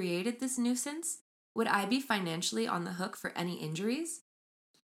technically created this nuisance, would I be financially on the hook for any injuries?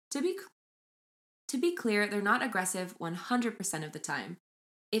 To be clear, they're not aggressive 100% of the time.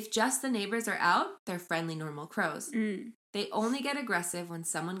 If just the neighbors are out, they're friendly, normal crows. Mm. They only get aggressive when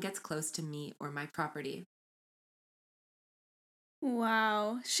someone gets close to me or my property.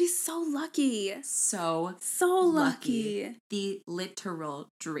 Wow. She's so lucky. So lucky. The literal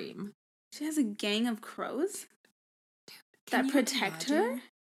dream. She has a gang of crows Can that you protect her? imagine?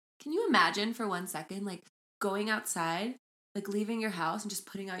 Can you imagine for 1 second, like, going outside, like, leaving your house and just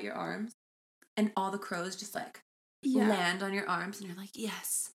putting out your arms, and all the crows just, like, land on your arms, and you're like,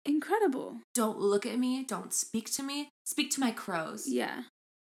 yes. Incredible. Don't look at me. Don't speak to me. Speak to my crows. Yeah.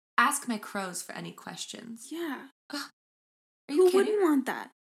 Ask my crows for any questions. Yeah. Are you Who kidding? wouldn't want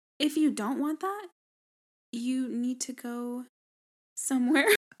that? If you don't want that, you need to go somewhere.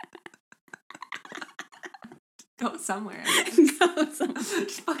 Go somewhere. Go somewhere.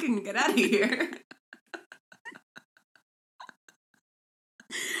 Just fucking get out of here.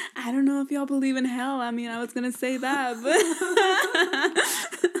 I don't know if y'all believe in hell. I mean, I was going to say that, but...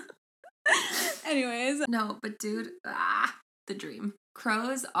 Anyways. No, but dude, the dream.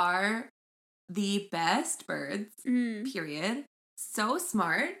 Crows are the best birds, period. So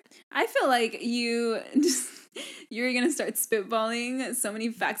smart. I feel like you're going to start spitballing so many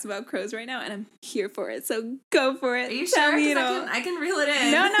facts about crows right now, and I'm here for it. So go for it. Are you Tell sure? me, I can reel it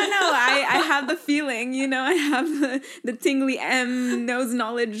in. No. I have the feeling, I have the tingly nose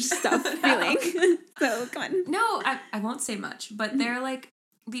knowledge stuff feeling. So come on. No, I won't say much, but they're like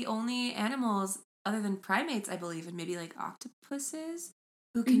the only animals other than primates, I believe, and maybe like octopuses,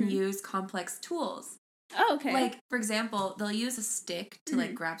 who can use complex tools. Oh, okay. Like, for example, they'll use a stick to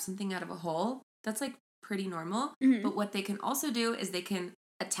like grab something out of a hole. That's like pretty normal. But what they can also do is they can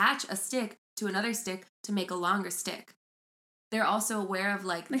attach a stick to another stick to make a longer stick. They're also aware of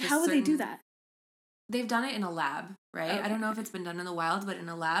like how would they do that? They've done it in a lab, right? Okay. I don't know if it's been done in the wild, but in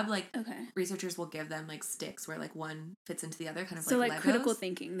a lab, like researchers will give them like sticks where like one fits into the other, kind of so like Legos. Critical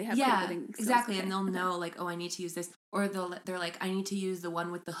thinking. They have critical thinking skills. Exactly, and they'll know like, oh, I need to use this, or they're like, I need to use the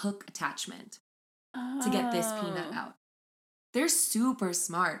one with the hook attachment to get this peanut out. They're super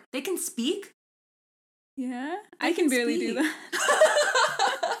smart. They can speak. Yeah, I can barely do that.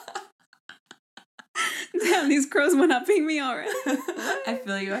 Damn, these crows went up me already. I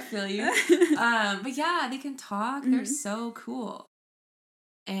feel you. But yeah, they can talk. They're so cool.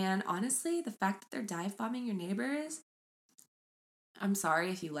 And honestly, the fact that they're dive bombing your neighbors, I'm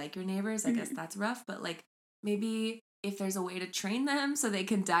sorry if you like your neighbors. I guess that's rough. But like, maybe if there's a way to train them so they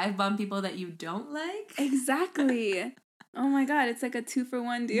can dive bomb people that you don't like. Exactly. Oh my God, it's like a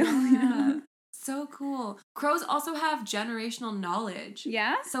 2-for-1 deal. Yeah. So cool. Crows also have generational knowledge.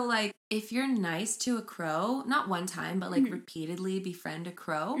 Yeah? So, like, if you're nice to a crow, not one time, but like repeatedly befriend a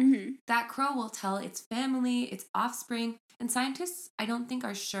crow, that crow will tell its family, its offspring, and scientists, I don't think,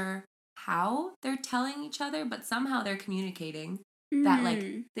 are sure how they're telling each other, but somehow they're communicating that,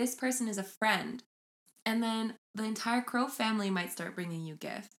 like, this person is a friend. And then the entire crow family might start bringing you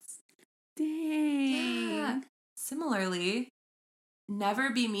gifts. Dang. Yeah. Similarly, never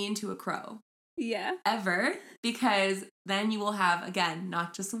be mean to a crow. Yeah. Ever, because then you will have, again,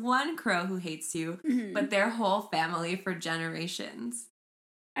 not just one crow who hates you, but their whole family for generations.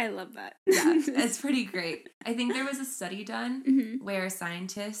 I love that. Yeah, it's pretty great. I think there was a study done where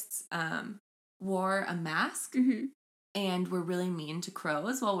scientists wore a mask and were really mean to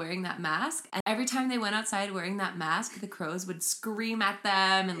crows while wearing that mask. And every time they went outside wearing that mask, the crows would scream at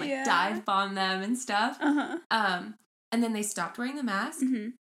them and like dive bomb them and stuff. And then they stopped wearing the mask.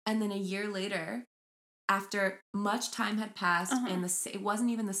 And then a year later, after much time had passed and it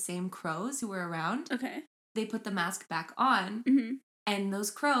wasn't even the same crows who were around, they put the mask back on. And those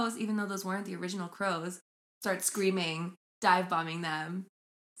crows, even though those weren't the original crows, start screaming, dive bombing them.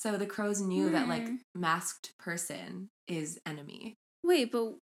 So the crows knew that, like, masked person is enemy. Wait,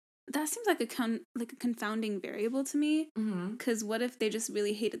 but that seems like a confounding variable to me. Because what if they just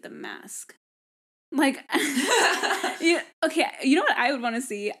really hated the mask? Like, okay, you know what I would want to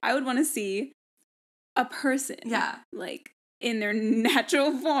see? I would want to see a person. Yeah. Like, in their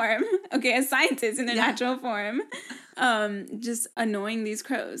natural form. Okay, a scientist in their natural form. Just annoying these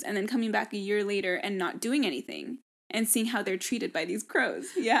crows. And then coming back a year later and not doing anything. And seeing how they're treated by these crows.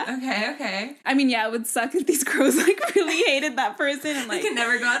 Yeah. Okay. I mean, yeah, it would suck if these crows, like, really hated that person. And, like, they could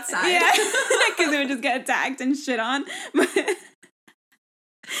never go outside. Yeah. Because they would just get attacked and shit on.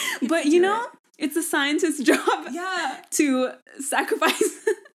 But you know, it's a scientist's job to sacrifice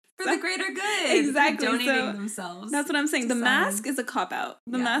for the greater good. Exactly. Donating themselves. That's what I'm saying. The mask is a cop-out.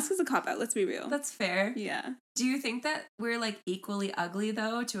 The mask is a cop-out. Let's be real. That's fair. Yeah. Do you think that we're, like, equally ugly,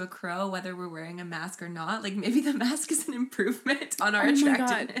 though, to a crow, whether we're wearing a mask or not? Like, maybe the mask is an improvement on our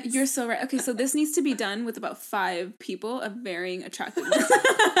attractiveness. God. You're so right. Okay, so this needs to be done with about 5 people of varying attractiveness.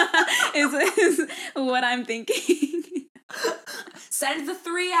 is what I'm thinking. Send the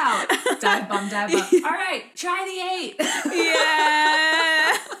 3 out. Dive bomb. All right, try the 8.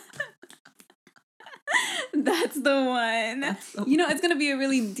 Yeah. That's the one. You know, it's going to be a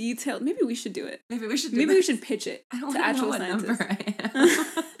really detailed... Maybe we should do it. Maybe we should pitch it I don't to actual know what scientists. Number I am.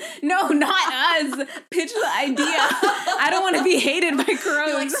 No, not us. Pitch the idea. I don't want to be hated by crows.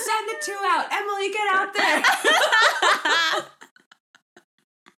 You're like, send the 2 out. Emily, get out there.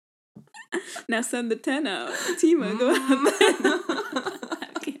 Now send the 10 out. Tima, go out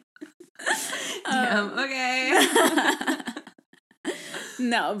there. Damn, okay.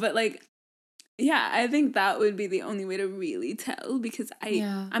 No, but, like... Yeah, I think that would be the only way to really tell because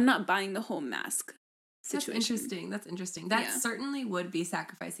I'm not buying the whole mask situation. That's interesting. That certainly would be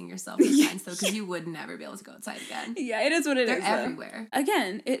sacrificing yourself for science, though, because you would never be able to go outside again. Yeah, it is what it is. They're everywhere.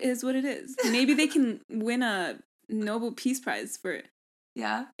 Again, it is what it is. Maybe they can win a Nobel Peace Prize for it.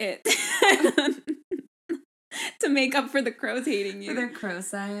 To make up for the crows hating you. For their crow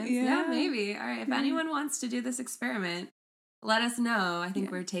science. Yeah, maybe. All right, if anyone wants to do this experiment, let us know. I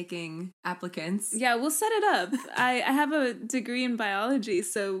think we're taking applicants. Yeah, we'll set it up. I have a degree in biology,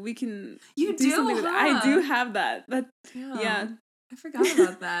 so we can do something with it. I do have that. Yeah. I forgot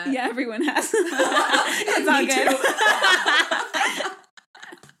about that. Yeah, everyone has. It's all good.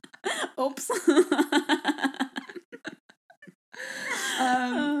 Oops.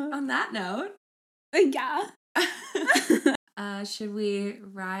 On that note. Yeah. Should we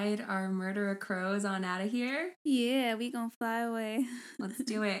ride our murderer crows on out of here? Yeah, we gonna fly away. Let's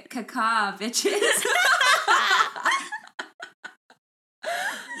do it. Caca, bitches.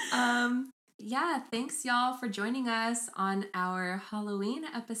 Yeah, thanks y'all for joining us on our Halloween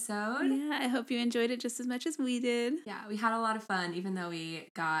episode. Yeah, I hope you enjoyed it just as much as we did. Yeah, we had a lot of fun, even though we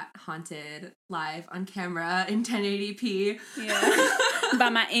got haunted live on camera in 1080p. Yeah. By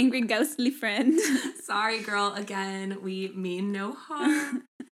my angry ghostly friend. Sorry, girl, again, we mean no harm.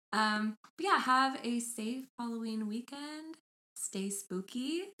 But yeah, have a safe Halloween weekend. Stay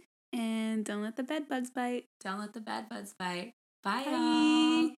spooky. And don't let the bed bugs bite. Don't let the bed bugs bite. Bye,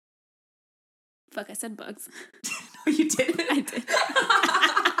 y'all. Fuck, I said bugs. No, you didn't. I did.